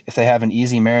 If they have an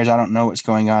easy marriage, I don't know what's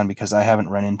going on, because I haven't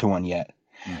run into one yet.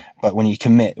 But when you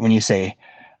commit, when you say,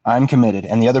 I'm committed,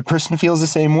 and the other person feels the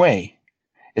same way,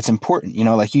 it's important,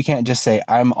 like you can't just say,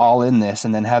 I'm all in this,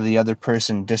 and then have the other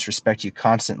person disrespect you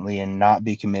constantly and not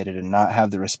be committed and not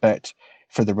have the respect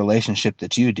for the relationship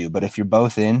that you do. But if you're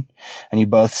both in and you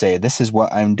both say, this is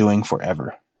what I'm doing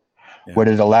forever, what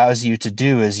it allows you to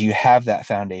do is you have that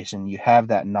foundation, you have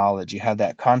that knowledge, you have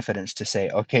that confidence to say,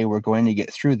 okay, we're going to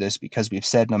get through this because we've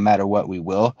said no matter what we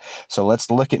will. So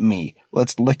let's look at me.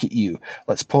 Let's look at you.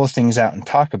 Let's pull things out and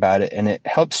talk about it. And it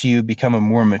helps you become a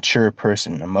more mature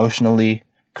person emotionally,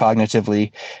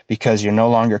 cognitively, because you're no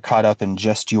longer caught up in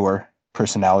just your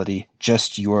personality,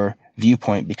 just your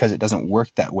viewpoint, because it doesn't work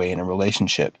that way in a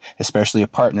relationship, especially a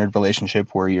partnered relationship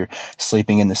where you're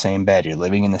sleeping in the same bed, you're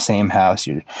living in the same house,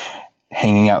 you're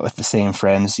hanging out with the same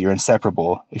friends, you're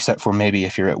inseparable, except for maybe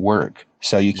if you're at work.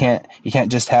 So you can't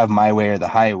just have my way or the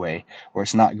highway, or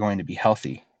it's not going to be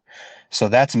healthy. So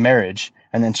that's marriage.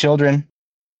 And then children,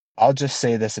 I'll just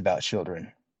say this about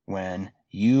children. When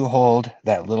you hold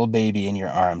that little baby in your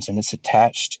arms and it's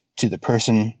attached to the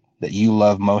person that you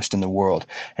love most in the world,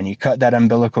 and you cut that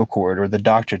umbilical cord, or the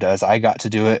doctor does, I got to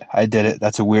do it, I did it,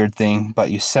 that's a weird thing,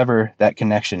 but you sever that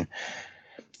connection.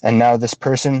 And now this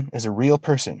person is a real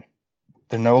person.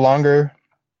 They're no longer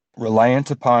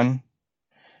reliant upon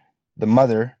the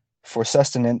mother for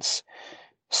sustenance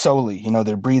solely.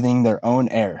 They're breathing their own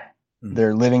air.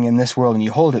 They're living in this world, and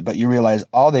you hold it, but you realize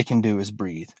all they can do is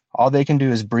breathe. All they can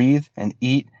do is breathe and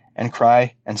eat and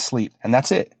cry and sleep. And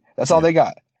that's it. That's all they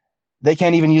got. They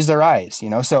can't even use their eyes,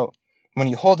 So when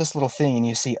you hold this little thing and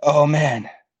you see, oh man,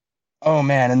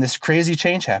 and this crazy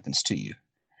change happens to you.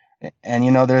 And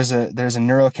there's a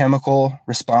neurochemical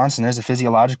response and there's a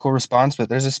physiological response, but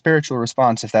there's a spiritual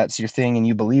response. If that's your thing and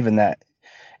you believe in that,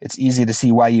 it's easy to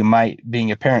see why you might,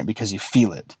 being a parent, because you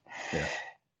feel it. Yeah.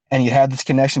 And you have this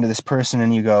connection to this person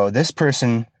and you go, this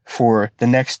person for the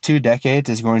next 2 decades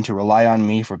is going to rely on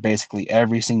me for basically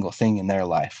every single thing in their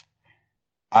life.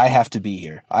 I have to be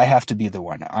here. I have to be the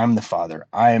one. I'm the father.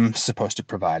 I'm supposed to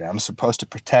provide. I'm supposed to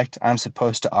protect. I'm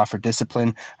supposed to offer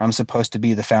discipline. I'm supposed to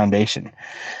be the foundation.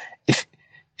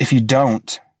 If you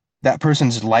don't, that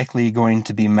person's likely going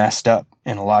to be messed up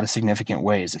in a lot of significant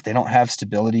ways. If they don't have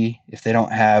stability, if they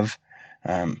don't have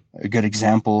a good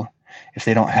example, if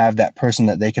they don't have that person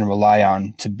that they can rely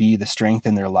on to be the strength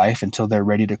in their life until they're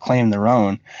ready to claim their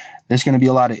own, there's going to be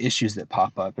a lot of issues that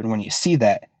pop up. And when you see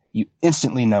that, you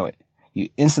instantly know it. You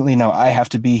instantly know, I have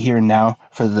to be here now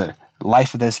for the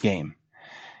life of this game.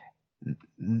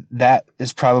 That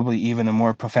is probably even a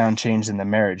more profound change than the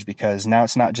marriage, because now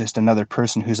it's not just another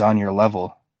person who's on your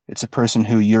level. It's a person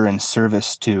who you're in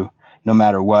service to no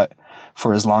matter what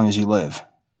for as long as you live.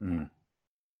 Mm.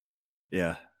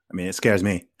 Yeah. I mean, it scares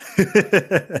me.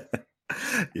 It's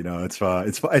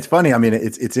funny. I mean,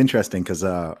 it's interesting because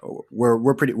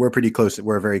we're pretty close.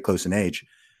 We're very close in age.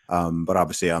 But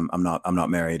obviously I'm not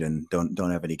married and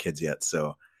don't have any kids yet.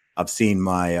 So I've seen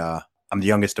I'm the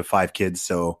youngest of 5 kids.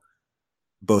 So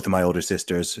both of my older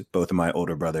sisters, both of my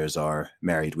older brothers are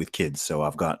married with kids. So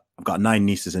I've got 9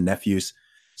 nieces and nephews.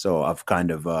 So I've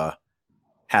kind of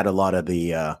had a lot of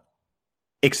the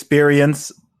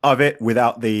experience of it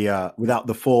without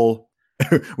the full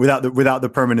without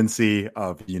the permanency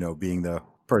of being the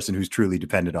person who's truly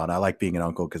dependent on. I like being an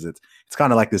uncle because it's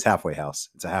kind of like this halfway house.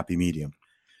 It's a happy medium.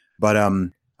 But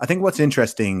I think what's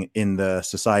interesting in the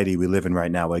society we live in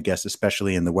right now, I guess,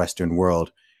 especially in the Western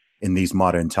world in these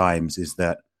modern times, is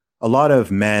that a lot of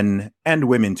men and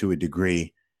women to a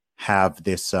degree have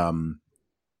this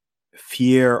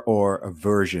fear or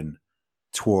aversion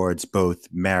towards both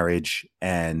marriage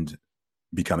and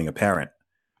becoming a parent.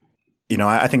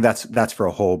 I think that's for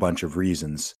a whole bunch of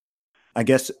reasons. I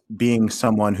guess being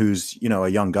someone who's, a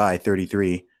young guy,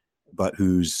 33, but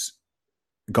who's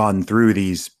gone through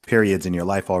these periods in your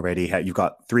life already. You've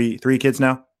got three kids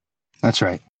now? That's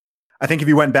right. I think if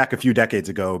you went back a few decades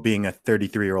ago, being a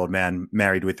 33-year-old man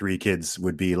married with 3 kids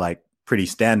would be like pretty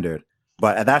standard.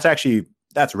 But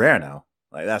that's rare now.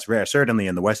 Like that's rare. Certainly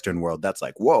in the Western world, that's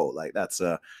like, whoa, like that's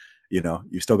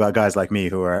you've still got guys like me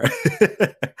who are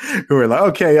who are like,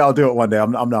 okay, I'll do it one day.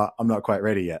 I'm not quite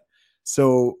ready yet.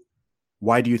 So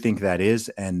why do you think that is?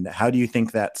 And how do you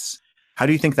think that's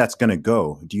going to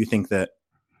go? Do you think that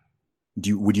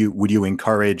would you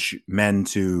encourage men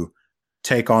to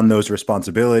take on those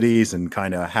responsibilities and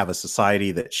kind of have a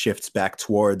society that shifts back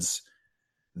towards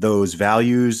those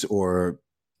values? Or,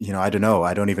 I don't know.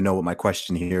 I don't even know what my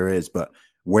question here is, but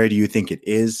where do you think it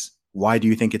is? Why do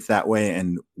you think it's that way?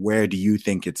 And where do you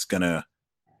think it's gonna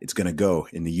go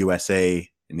in the USA,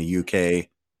 in the UK,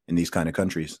 in these kind of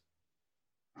countries?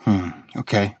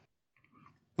 Okay.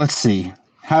 Let's see.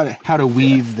 How to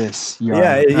weave this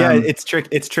yarn.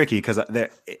 It's tricky because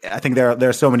I think there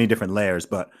are so many different layers,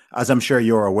 but as I'm sure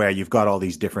you're aware, you've got all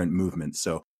these different movements.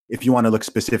 So if you want to look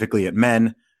specifically at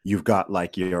men, you've got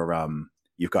like your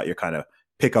kind of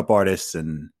pickup artists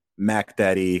and Mac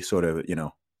Daddy sort of,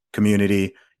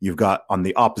 community. You've got on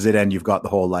the opposite end, you've got the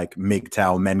whole like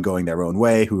MGTOW men going their own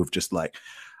way who have just like,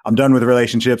 I'm done with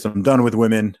relationships. I'm done with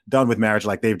women, done with marriage.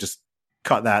 Like they've just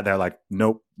cut that. They're like,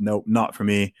 nope, not for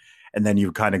me. And then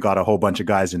you've kind of got a whole bunch of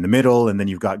guys in the middle. And then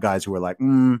you've got guys who are like,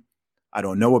 I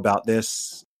don't know about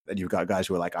this. And you've got guys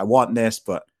who are like, I want this,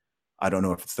 but I don't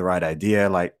know if it's the right idea.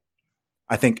 Like,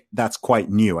 I think that's quite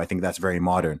new. I think that's very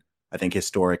modern. I think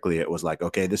historically it was like,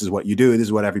 okay, this is what you do. This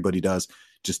is what everybody does.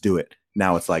 Just do it.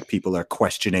 Now it's like people are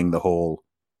questioning the whole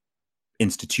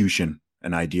institution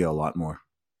and idea a lot more.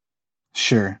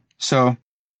 Sure. So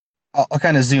I'll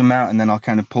kind of zoom out and then I'll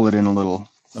kind of pull it in a little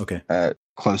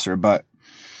closer. But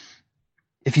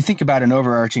if you think about an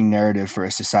overarching narrative for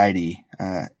a society,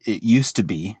 it used to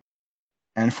be,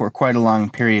 and for quite a long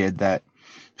period, that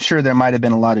sure, there might have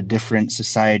been a lot of different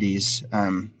societies,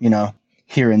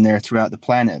 here and there throughout the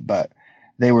planet, but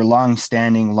they were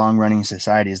long-standing, long-running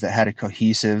societies that had a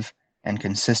cohesive and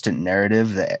consistent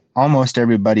narrative that almost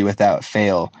everybody without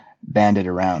fail banded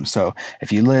around. So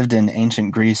if you lived in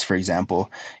ancient Greece, for example,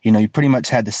 you pretty much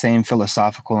had the same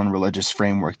philosophical and religious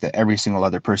framework that every single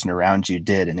other person around you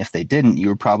did. And if they didn't, you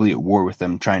were probably at war with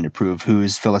them, trying to prove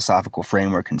whose philosophical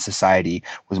framework and society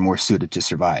was more suited to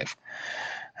survive.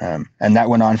 And that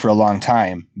went on for a long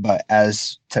time. But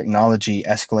as technology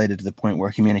escalated to the point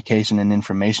where communication and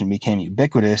information became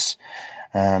ubiquitous,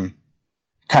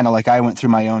 kind of like I went through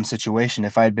my own situation,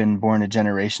 if I'd been born a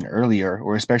generation earlier,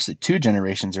 or especially 2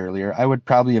 generations earlier, I would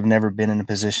probably have never been in a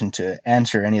position to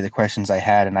answer any of the questions I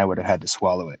had, and I would have had to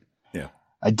swallow it. Yeah.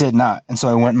 I did not. And so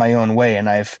I went my own way, and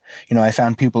I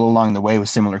found people along the way with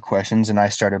similar questions, and I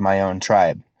started my own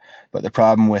tribe. But the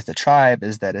problem with the tribe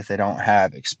is that if they don't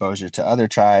have exposure to other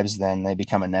tribes, then they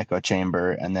become an echo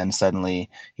chamber. And then suddenly,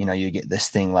 you get this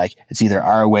thing like it's either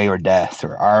our way or death,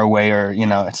 or our way or,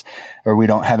 or we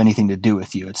don't have anything to do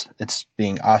with you. It's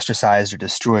being ostracized or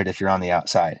destroyed if you're on the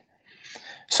outside.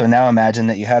 So now imagine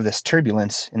that you have this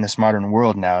turbulence in this modern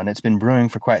world now, and it's been brewing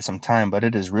for quite some time, but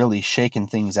it has really shaken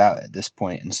things out at this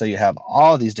point. And so you have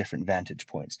all these different vantage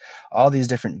points, all these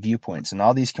different viewpoints, and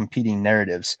all these competing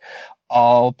narratives,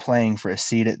 all playing for a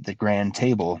seat at the grand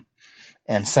table.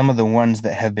 And some of the ones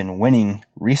that have been winning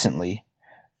recently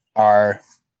are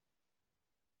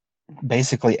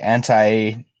basically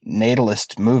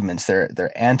anti-natalist movements.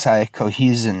 They're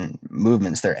anti-cohesion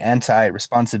movements. They're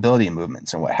anti-responsibility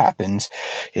movements. And what happens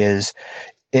is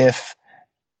if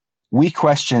we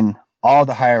question all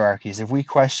the hierarchies, if we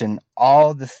question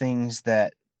all the things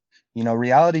that,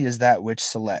 reality is that which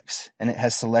selects, and it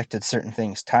has selected certain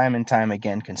things time and time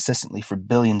again consistently for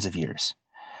billions of years.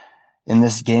 In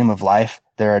this game of life,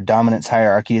 there are dominance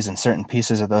hierarchies, and certain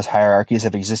pieces of those hierarchies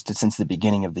have existed since the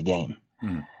beginning of the game.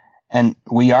 And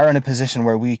we are in a position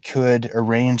where we could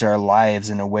arrange our lives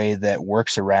in a way that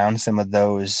works around some of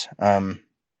those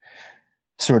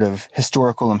sort of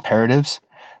historical imperatives,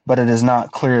 but it is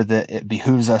not clear that it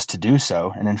behooves us to do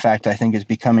so. And in fact, I think it's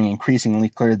becoming increasingly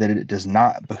clear that it does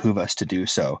not behoove us to do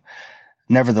so.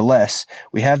 Nevertheless,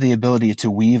 we have the ability to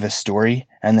weave a story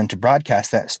and then to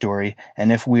broadcast that story.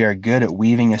 And if we are good at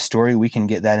weaving a story, we can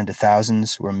get that into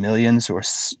thousands or millions or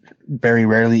very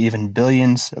rarely even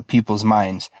billions of people's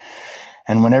minds.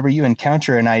 And whenever you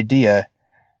encounter an idea,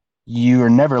 you are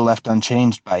never left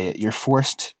unchanged by it. You're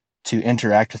forced to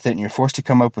interact with it, and you're forced to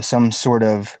come up with some sort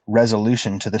of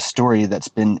resolution to the story that's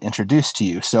been introduced to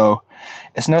you. So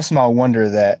it's no small wonder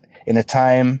that in a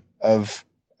time of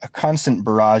a constant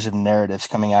barrage of narratives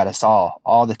coming at us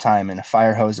all the time in a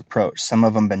fire hose approach, some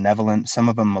of them benevolent, some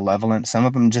of them malevolent, some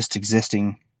of them just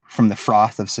existing from the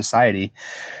froth of society,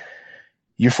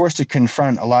 you're forced to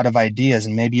confront a lot of ideas,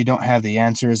 and maybe you don't have the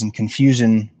answers, and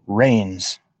confusion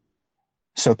reigns.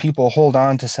 So people hold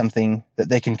on to something that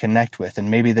they can connect with, and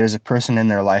maybe there's a person in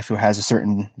their life who has a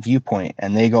certain viewpoint,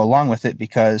 and they go along with it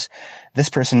because this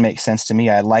person makes sense to me.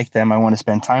 I like them. I want to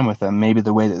spend time with them. Maybe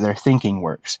the way that their thinking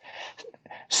works.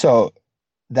 So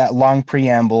that long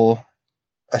preamble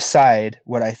aside,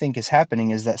 what I think is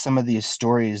happening is that some of these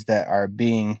stories that are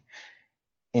being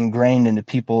ingrained into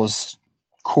people's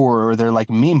core, or they're like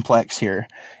memeplex here,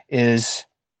 is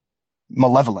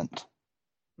malevolent.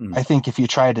 I think if you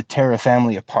try to tear a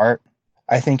family apart,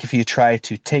 I think if you try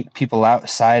to take people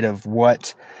outside of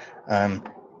what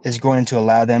is going to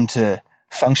allow them to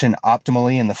function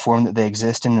optimally in the form that they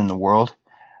exist in the world,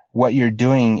 what you're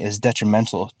doing is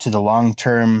detrimental to the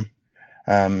long-term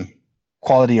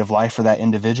quality of life for that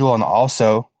individual. And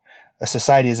also, a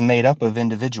society is made up of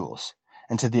individuals.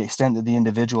 And to the extent that the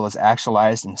individual is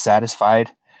actualized and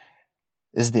satisfied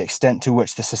is the extent to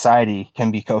which the society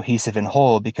can be cohesive and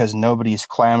whole, because nobody's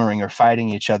clamoring or fighting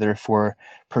each other for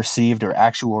perceived or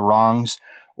actual wrongs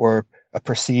or a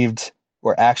perceived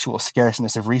or actual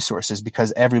scarceness of resources,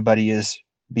 because everybody is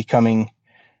becoming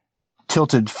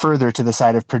tilted further to the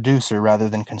side of producer rather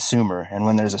than consumer. And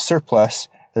when there's a surplus,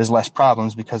 there's less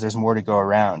problems because there's more to go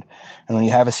around. And when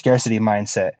you have a scarcity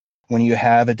mindset, when you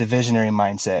have a divisionary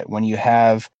mindset, when you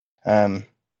have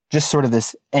just sort of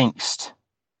this angst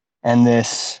and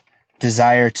this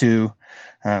desire to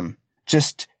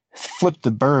just flip the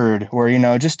bird, or,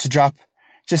 just to drop,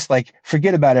 just like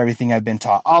forget about everything I've been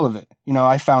taught, all of it.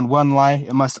 I found one lie,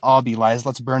 it must all be lies.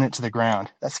 Let's burn it to the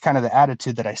ground. That's kind of the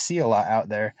attitude that I see a lot out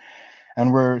there.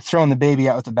 And we're throwing the baby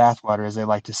out with the bathwater, as they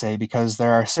like to say, because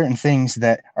there are certain things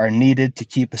that are needed to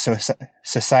keep a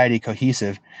society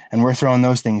cohesive, and we're throwing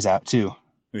those things out too.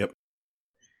 Yep.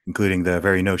 Including the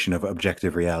very notion of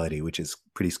objective reality, which is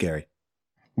pretty scary.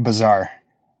 Bizarre.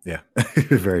 Yeah,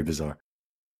 very bizarre.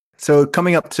 So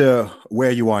coming up to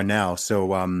where you are now,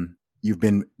 so you've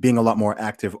been being a lot more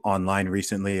active online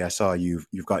recently. I saw you've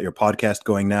got your podcast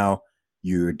going now.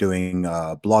 You're doing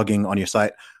blogging on your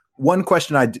site. One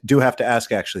question I do have to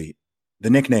ask, actually, the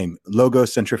nickname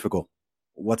Logocentrifugal,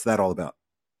 what's that all about?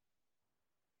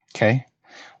 Okay.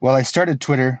 Well, I started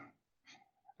Twitter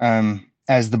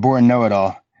as the Boring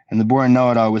Know-It-All, and the Boring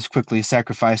Know-It-All was quickly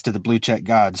sacrificed to the blue check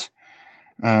gods.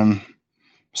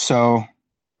 So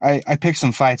I picked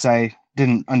some fights I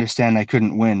didn't understand I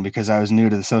couldn't win because I was new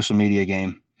to the social media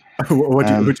game. What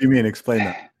do you mean? Explain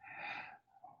that.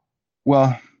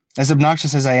 Well, as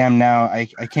obnoxious as I am now, I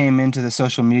came into the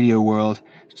social media world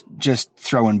just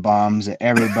throwing bombs at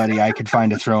everybody I could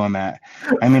find to throw them at.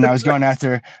 I mean, I was going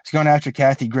after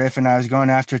Kathy Griffin. I was going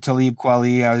after Talib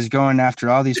Kweli. I was going after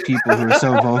all these people who were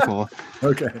so vocal.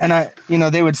 Okay. And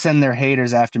they would send their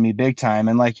haters after me big time.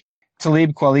 And like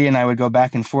Talib Kweli and I would go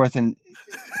back and forth, and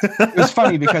it was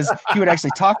funny because he would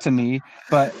actually talk to me,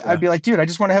 but I'd be like, dude, I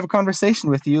just want to have a conversation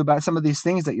with you about some of these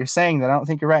things that you're saying that I don't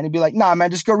think are right. And he'd be like, nah,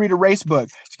 man, just go read a race book.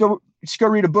 Just go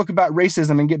read a book about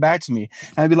racism and get back to me.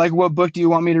 And I'd be like, what book do you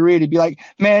want me to read? He'd be like,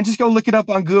 man, just go look it up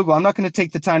on Google. I'm not going to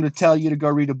take the time to tell you to go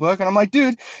read a book. And I'm like,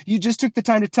 dude, you just took the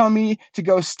time to tell me to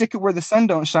go stick it where the sun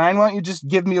don't shine. Why don't you just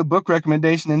give me a book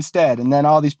recommendation instead? And then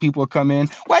all these people come in.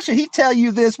 Why should he tell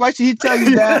you this? Why should he tell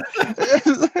you that?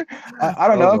 I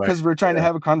don't know, because we're trying to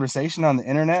have a conversation on the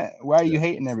internet. Why are you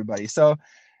hating everybody? So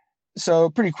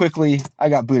pretty quickly, I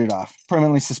got booted off,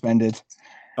 permanently suspended.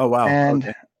 Oh, wow.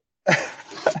 And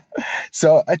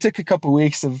so I took a couple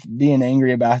weeks of being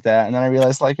angry about that. And then I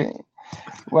realized, like,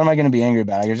 what am I going to be angry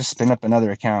about? I could just spin up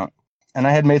another account. And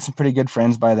I had made some pretty good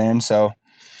friends by then. So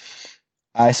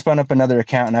I spun up another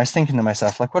account, and I was thinking to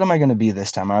myself, like, what am I going to be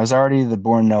this time? I was already the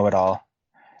born know-it-all.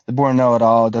 The born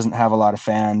know-it-all doesn't have a lot of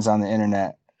fans on the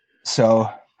internet. So,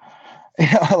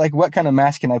 like, what kind of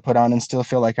mask can I put on and still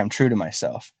feel like I'm true to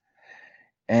myself?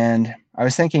 And I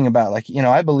was thinking about, like,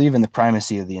 I believe in the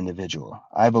primacy of the individual.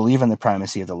 I believe in the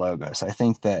primacy of the logos. I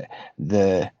think that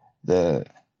the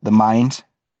mind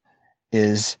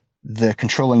is the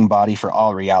controlling body for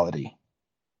all reality.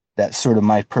 That's sort of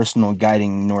my personal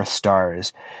guiding North Star.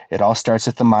 Is it all starts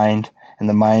with the mind, and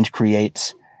the mind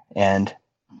creates, and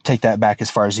take that back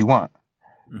as far as you want.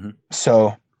 Mm-hmm.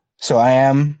 So I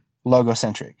am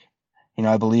logocentric.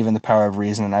 I believe in the power of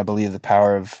reason, and I believe the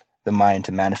power of the mind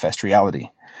to manifest reality.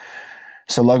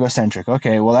 So logocentric.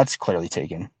 Okay, well, that's clearly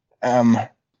taken. And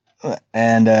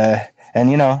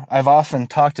I've often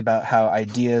talked about how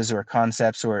ideas or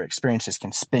concepts or experiences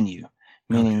can spin you,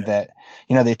 meaning that,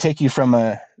 they take you from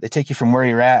where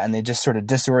you're at, and they just sort of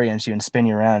disorient you and spin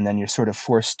you around. And then you're sort of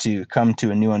forced to come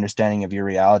to a new understanding of your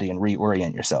reality and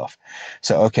reorient yourself.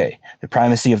 So, okay, the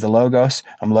primacy of the logos.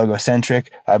 I'm logocentric.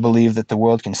 I believe that the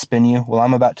world can spin you. Well,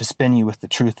 I'm about to spin you with the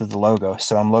truth of the logos.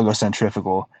 So I'm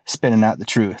logocentrifugal, spinning out the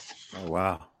truth. Oh,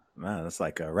 wow. Man, that's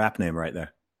like a rap name right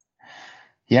there.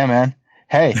 Yeah, man.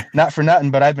 Hey, not for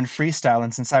nothing, but I've been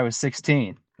freestyling since I was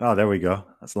 16. Oh, there we go.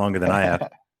 That's longer than I have.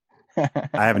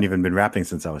 I haven't even been rapping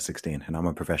since I was 16, and I'm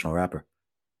a professional rapper.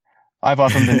 I've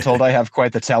often been told I have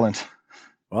quite the talent.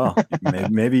 Well,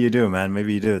 maybe you do, man.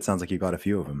 Maybe you do. It sounds like you got a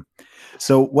few of them.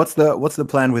 So what's the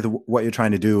plan with what you're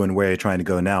trying to do and where you're trying to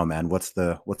go now, man? What's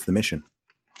the mission?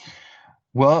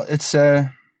 Well, it's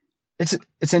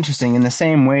interesting. In the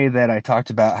same way that I talked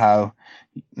about how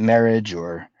marriage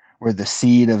or the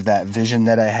seed of that vision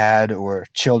that I had, or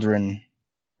children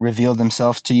reveal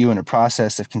themselves to you in a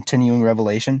process of continuing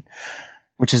revelation,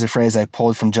 which is a phrase I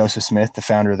pulled from Joseph Smith, the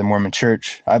founder of the Mormon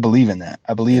Church. I believe in that.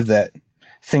 I believe that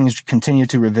things continue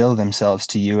to reveal themselves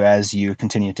to you as you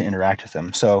continue to interact with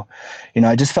them. So,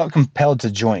 I just felt compelled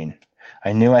to join.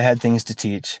 I knew I had things to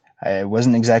teach. I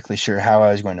wasn't exactly sure how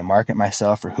I was going to market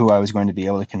myself or who I was going to be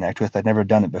able to connect with. I'd never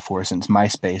done it before since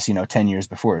MySpace, 10 years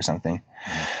before or something.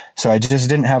 So I just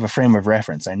didn't have a frame of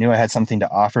reference. I knew I had something to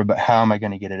offer, but how am I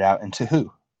going to get it out and to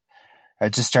who? I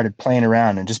just started playing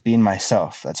around and just being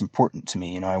myself. That's important to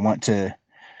me. I want to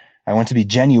be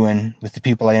genuine with the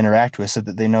people I interact with, so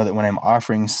that they know that when I'm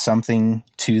offering something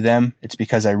to them, it's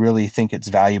because I really think it's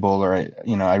valuable, or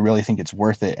I really think it's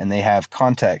worth it, and they have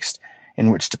context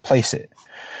in which to place it.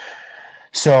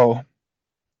 So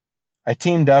I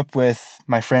teamed up with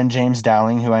my friend James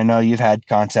Dowling, who I know you've had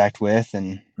contact with,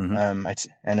 and and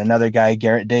another guy,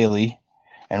 Garrett Daly,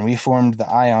 and we formed the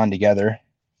Ion together,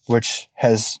 which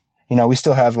has, we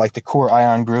still have like the core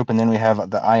Ion group, and then we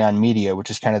have the Ion Media, which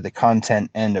is kind of the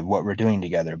content end of what we're doing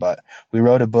together. But we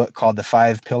wrote a book called The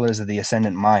 5 Pillars of the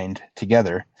Ascendant Mind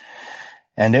together,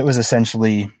 and it was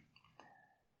essentially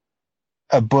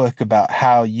a book about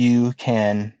how you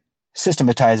can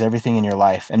systematize everything in your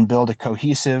life and build a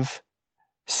cohesive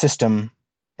system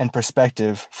and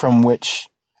perspective from which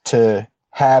to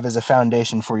have as a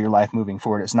foundation for your life moving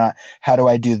forward. It's not, how do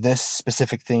I do this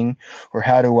specific thing, or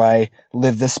how do I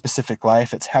live this specific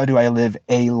life? It's, how do I live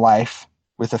a life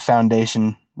with a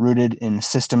foundation rooted in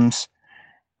systems,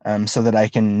 so that I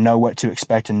can know what to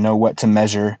expect and know what to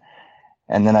measure,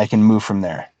 and then I can move from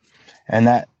there.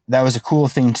 And that was a cool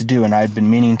thing to do. And I'd been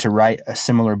meaning to write a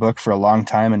similar book for a long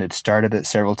time and had started it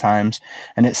several times.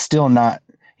 And it's still not,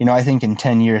 I think in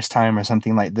 10 years time or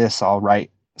something like this, I'll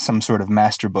write some sort of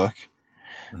master book.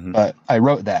 Mm-hmm. But I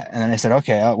wrote that. And then I said,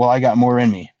 okay, well, I got more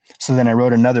in me. So then I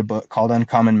wrote another book called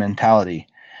Uncommon Mentality.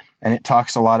 And it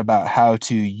talks a lot about how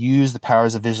to use the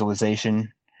powers of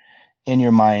visualization in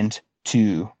your mind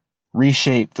to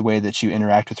reshape the way that you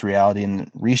interact with reality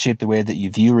and reshape the way that you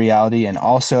view reality, and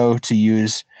also to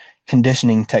use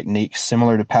conditioning techniques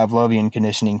similar to Pavlovian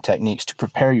conditioning techniques to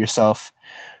prepare yourself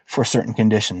for certain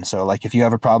conditions. So like if you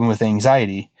have a problem with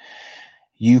anxiety,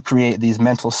 you create these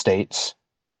mental states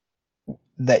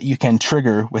that you can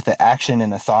trigger with the action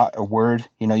and a thought, a word,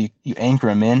 you anchor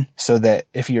them in, so that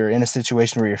if you're in a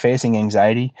situation where you're facing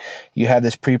anxiety, you have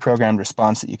this pre-programmed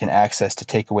response that you can access to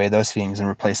take away those feelings and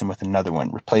replace them with another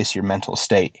one, replace your mental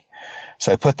state.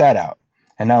 So I put that out.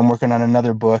 And now I'm working on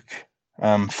another book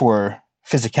for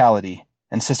physicality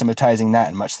and systematizing that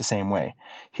in much the same way.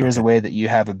 Here's a way that you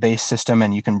have a base system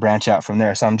and you can branch out from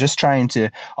there. So I'm just trying to,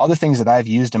 all the things that I've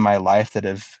used in my life that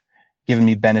have given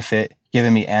me benefit,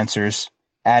 given me answers,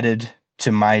 added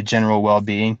to my general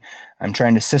well-being, I'm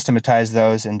trying to systematize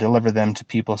those and deliver them to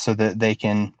people so that they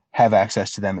can have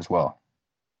access to them as well.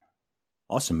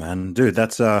 Awesome, man. Dude,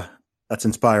 that's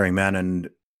inspiring, man.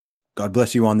 And God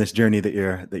bless you on this journey that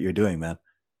you're doing, man.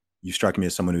 You strike me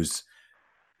as someone who's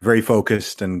very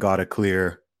focused and got a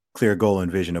clear goal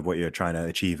and vision of what you're trying to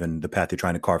achieve and the path you're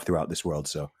trying to carve throughout this world.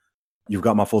 So you've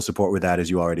got my full support with that, as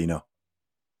you already know.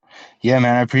 Yeah,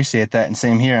 man, I appreciate that. And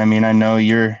same here. I mean, I know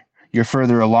you're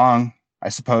further along, I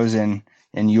suppose, in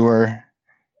your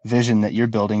vision that you're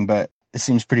building, but it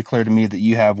seems pretty clear to me that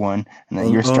you have one and that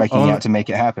you're striking out to make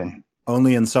it happen.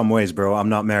 Only in some ways, bro. I'm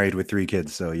not married with 3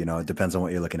 kids, so it depends on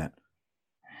what you're looking at.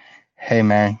 Hey,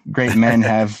 man, great men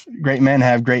have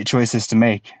great choices to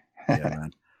make. Yeah,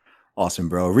 man. Awesome,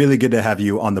 bro. Really good to have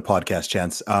you on the podcast,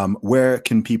 Chance. Where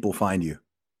can people find you?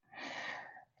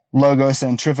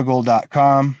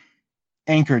 Logocentrifugal.com,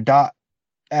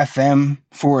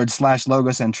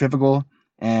 anchor.fm/logocentrifugal,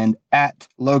 and at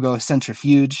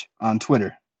logocentrifuge on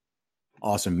Twitter.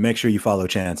 Awesome. Make sure you follow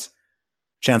Chance.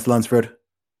 Chance Lunsford,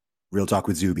 Real Talk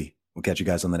with Zuby. We'll catch you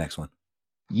guys on the next one.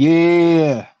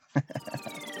 Yeah. I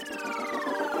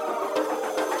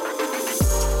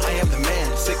am the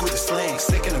man, sick with the slang,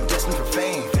 sick and I'm destined for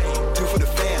fame. Do for the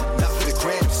fam, not for the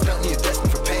gram, stunting you're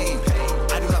destined for pain.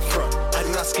 I do not front, I do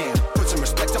not scam, put some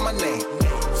respect on my name.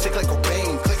 Sick like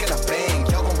Cobain, click and I bang,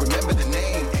 y'all gon' remember the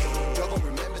name. Y'all gon'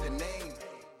 remember the name.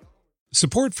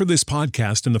 Support for this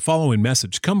podcast and the following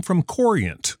message come from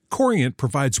Corient. Corient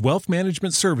provides wealth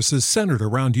management services centered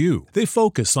around you. They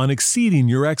focus on exceeding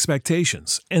your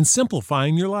expectations and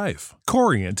simplifying your life.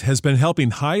 Corient has been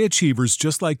helping high achievers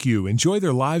just like you enjoy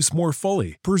their lives more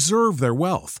fully, preserve their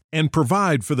wealth, and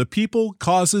provide for the people,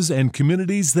 causes, and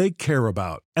communities they care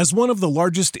about. As one of the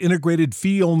largest integrated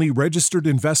fee-only registered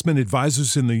investment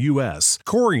advisors in the U.S.,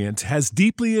 Corient has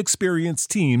deeply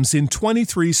experienced teams in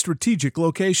 23 strategic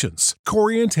locations.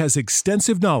 Corient has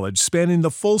extensive knowledge spanning the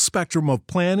full spectrum of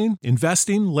planning,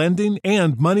 investing, lending,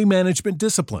 and money management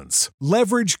disciplines.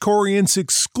 Leverage Corient's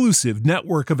exclusive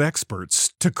network of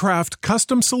experts to craft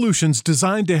custom solutions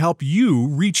designed to help you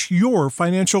reach your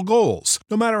financial goals,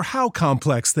 no matter how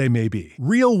complex they may be.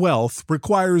 Real wealth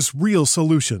requires real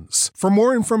solutions. For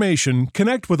more information,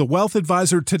 connect with a wealth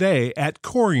advisor today at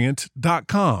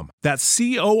Corient.com. That's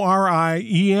Corient.com.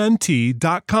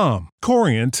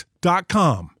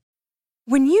 Corient.com.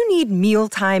 When you need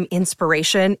mealtime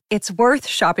inspiration, it's worth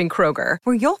shopping Kroger,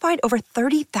 where you'll find over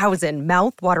 30,000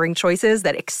 mouth-watering choices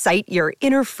that excite your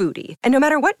inner foodie. And no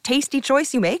matter what tasty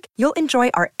choice you make, you'll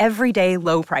enjoy our everyday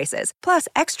low prices, plus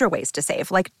extra ways to save,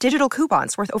 like digital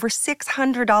coupons worth over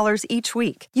 $600 each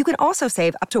week. You can also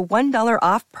save up to $1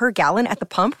 off per gallon at the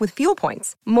pump with fuel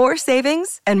points. More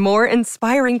savings and more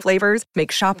inspiring flavors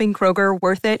make shopping Kroger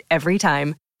worth it every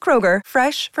time. Kroger,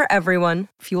 fresh for everyone.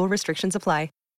 Fuel restrictions apply.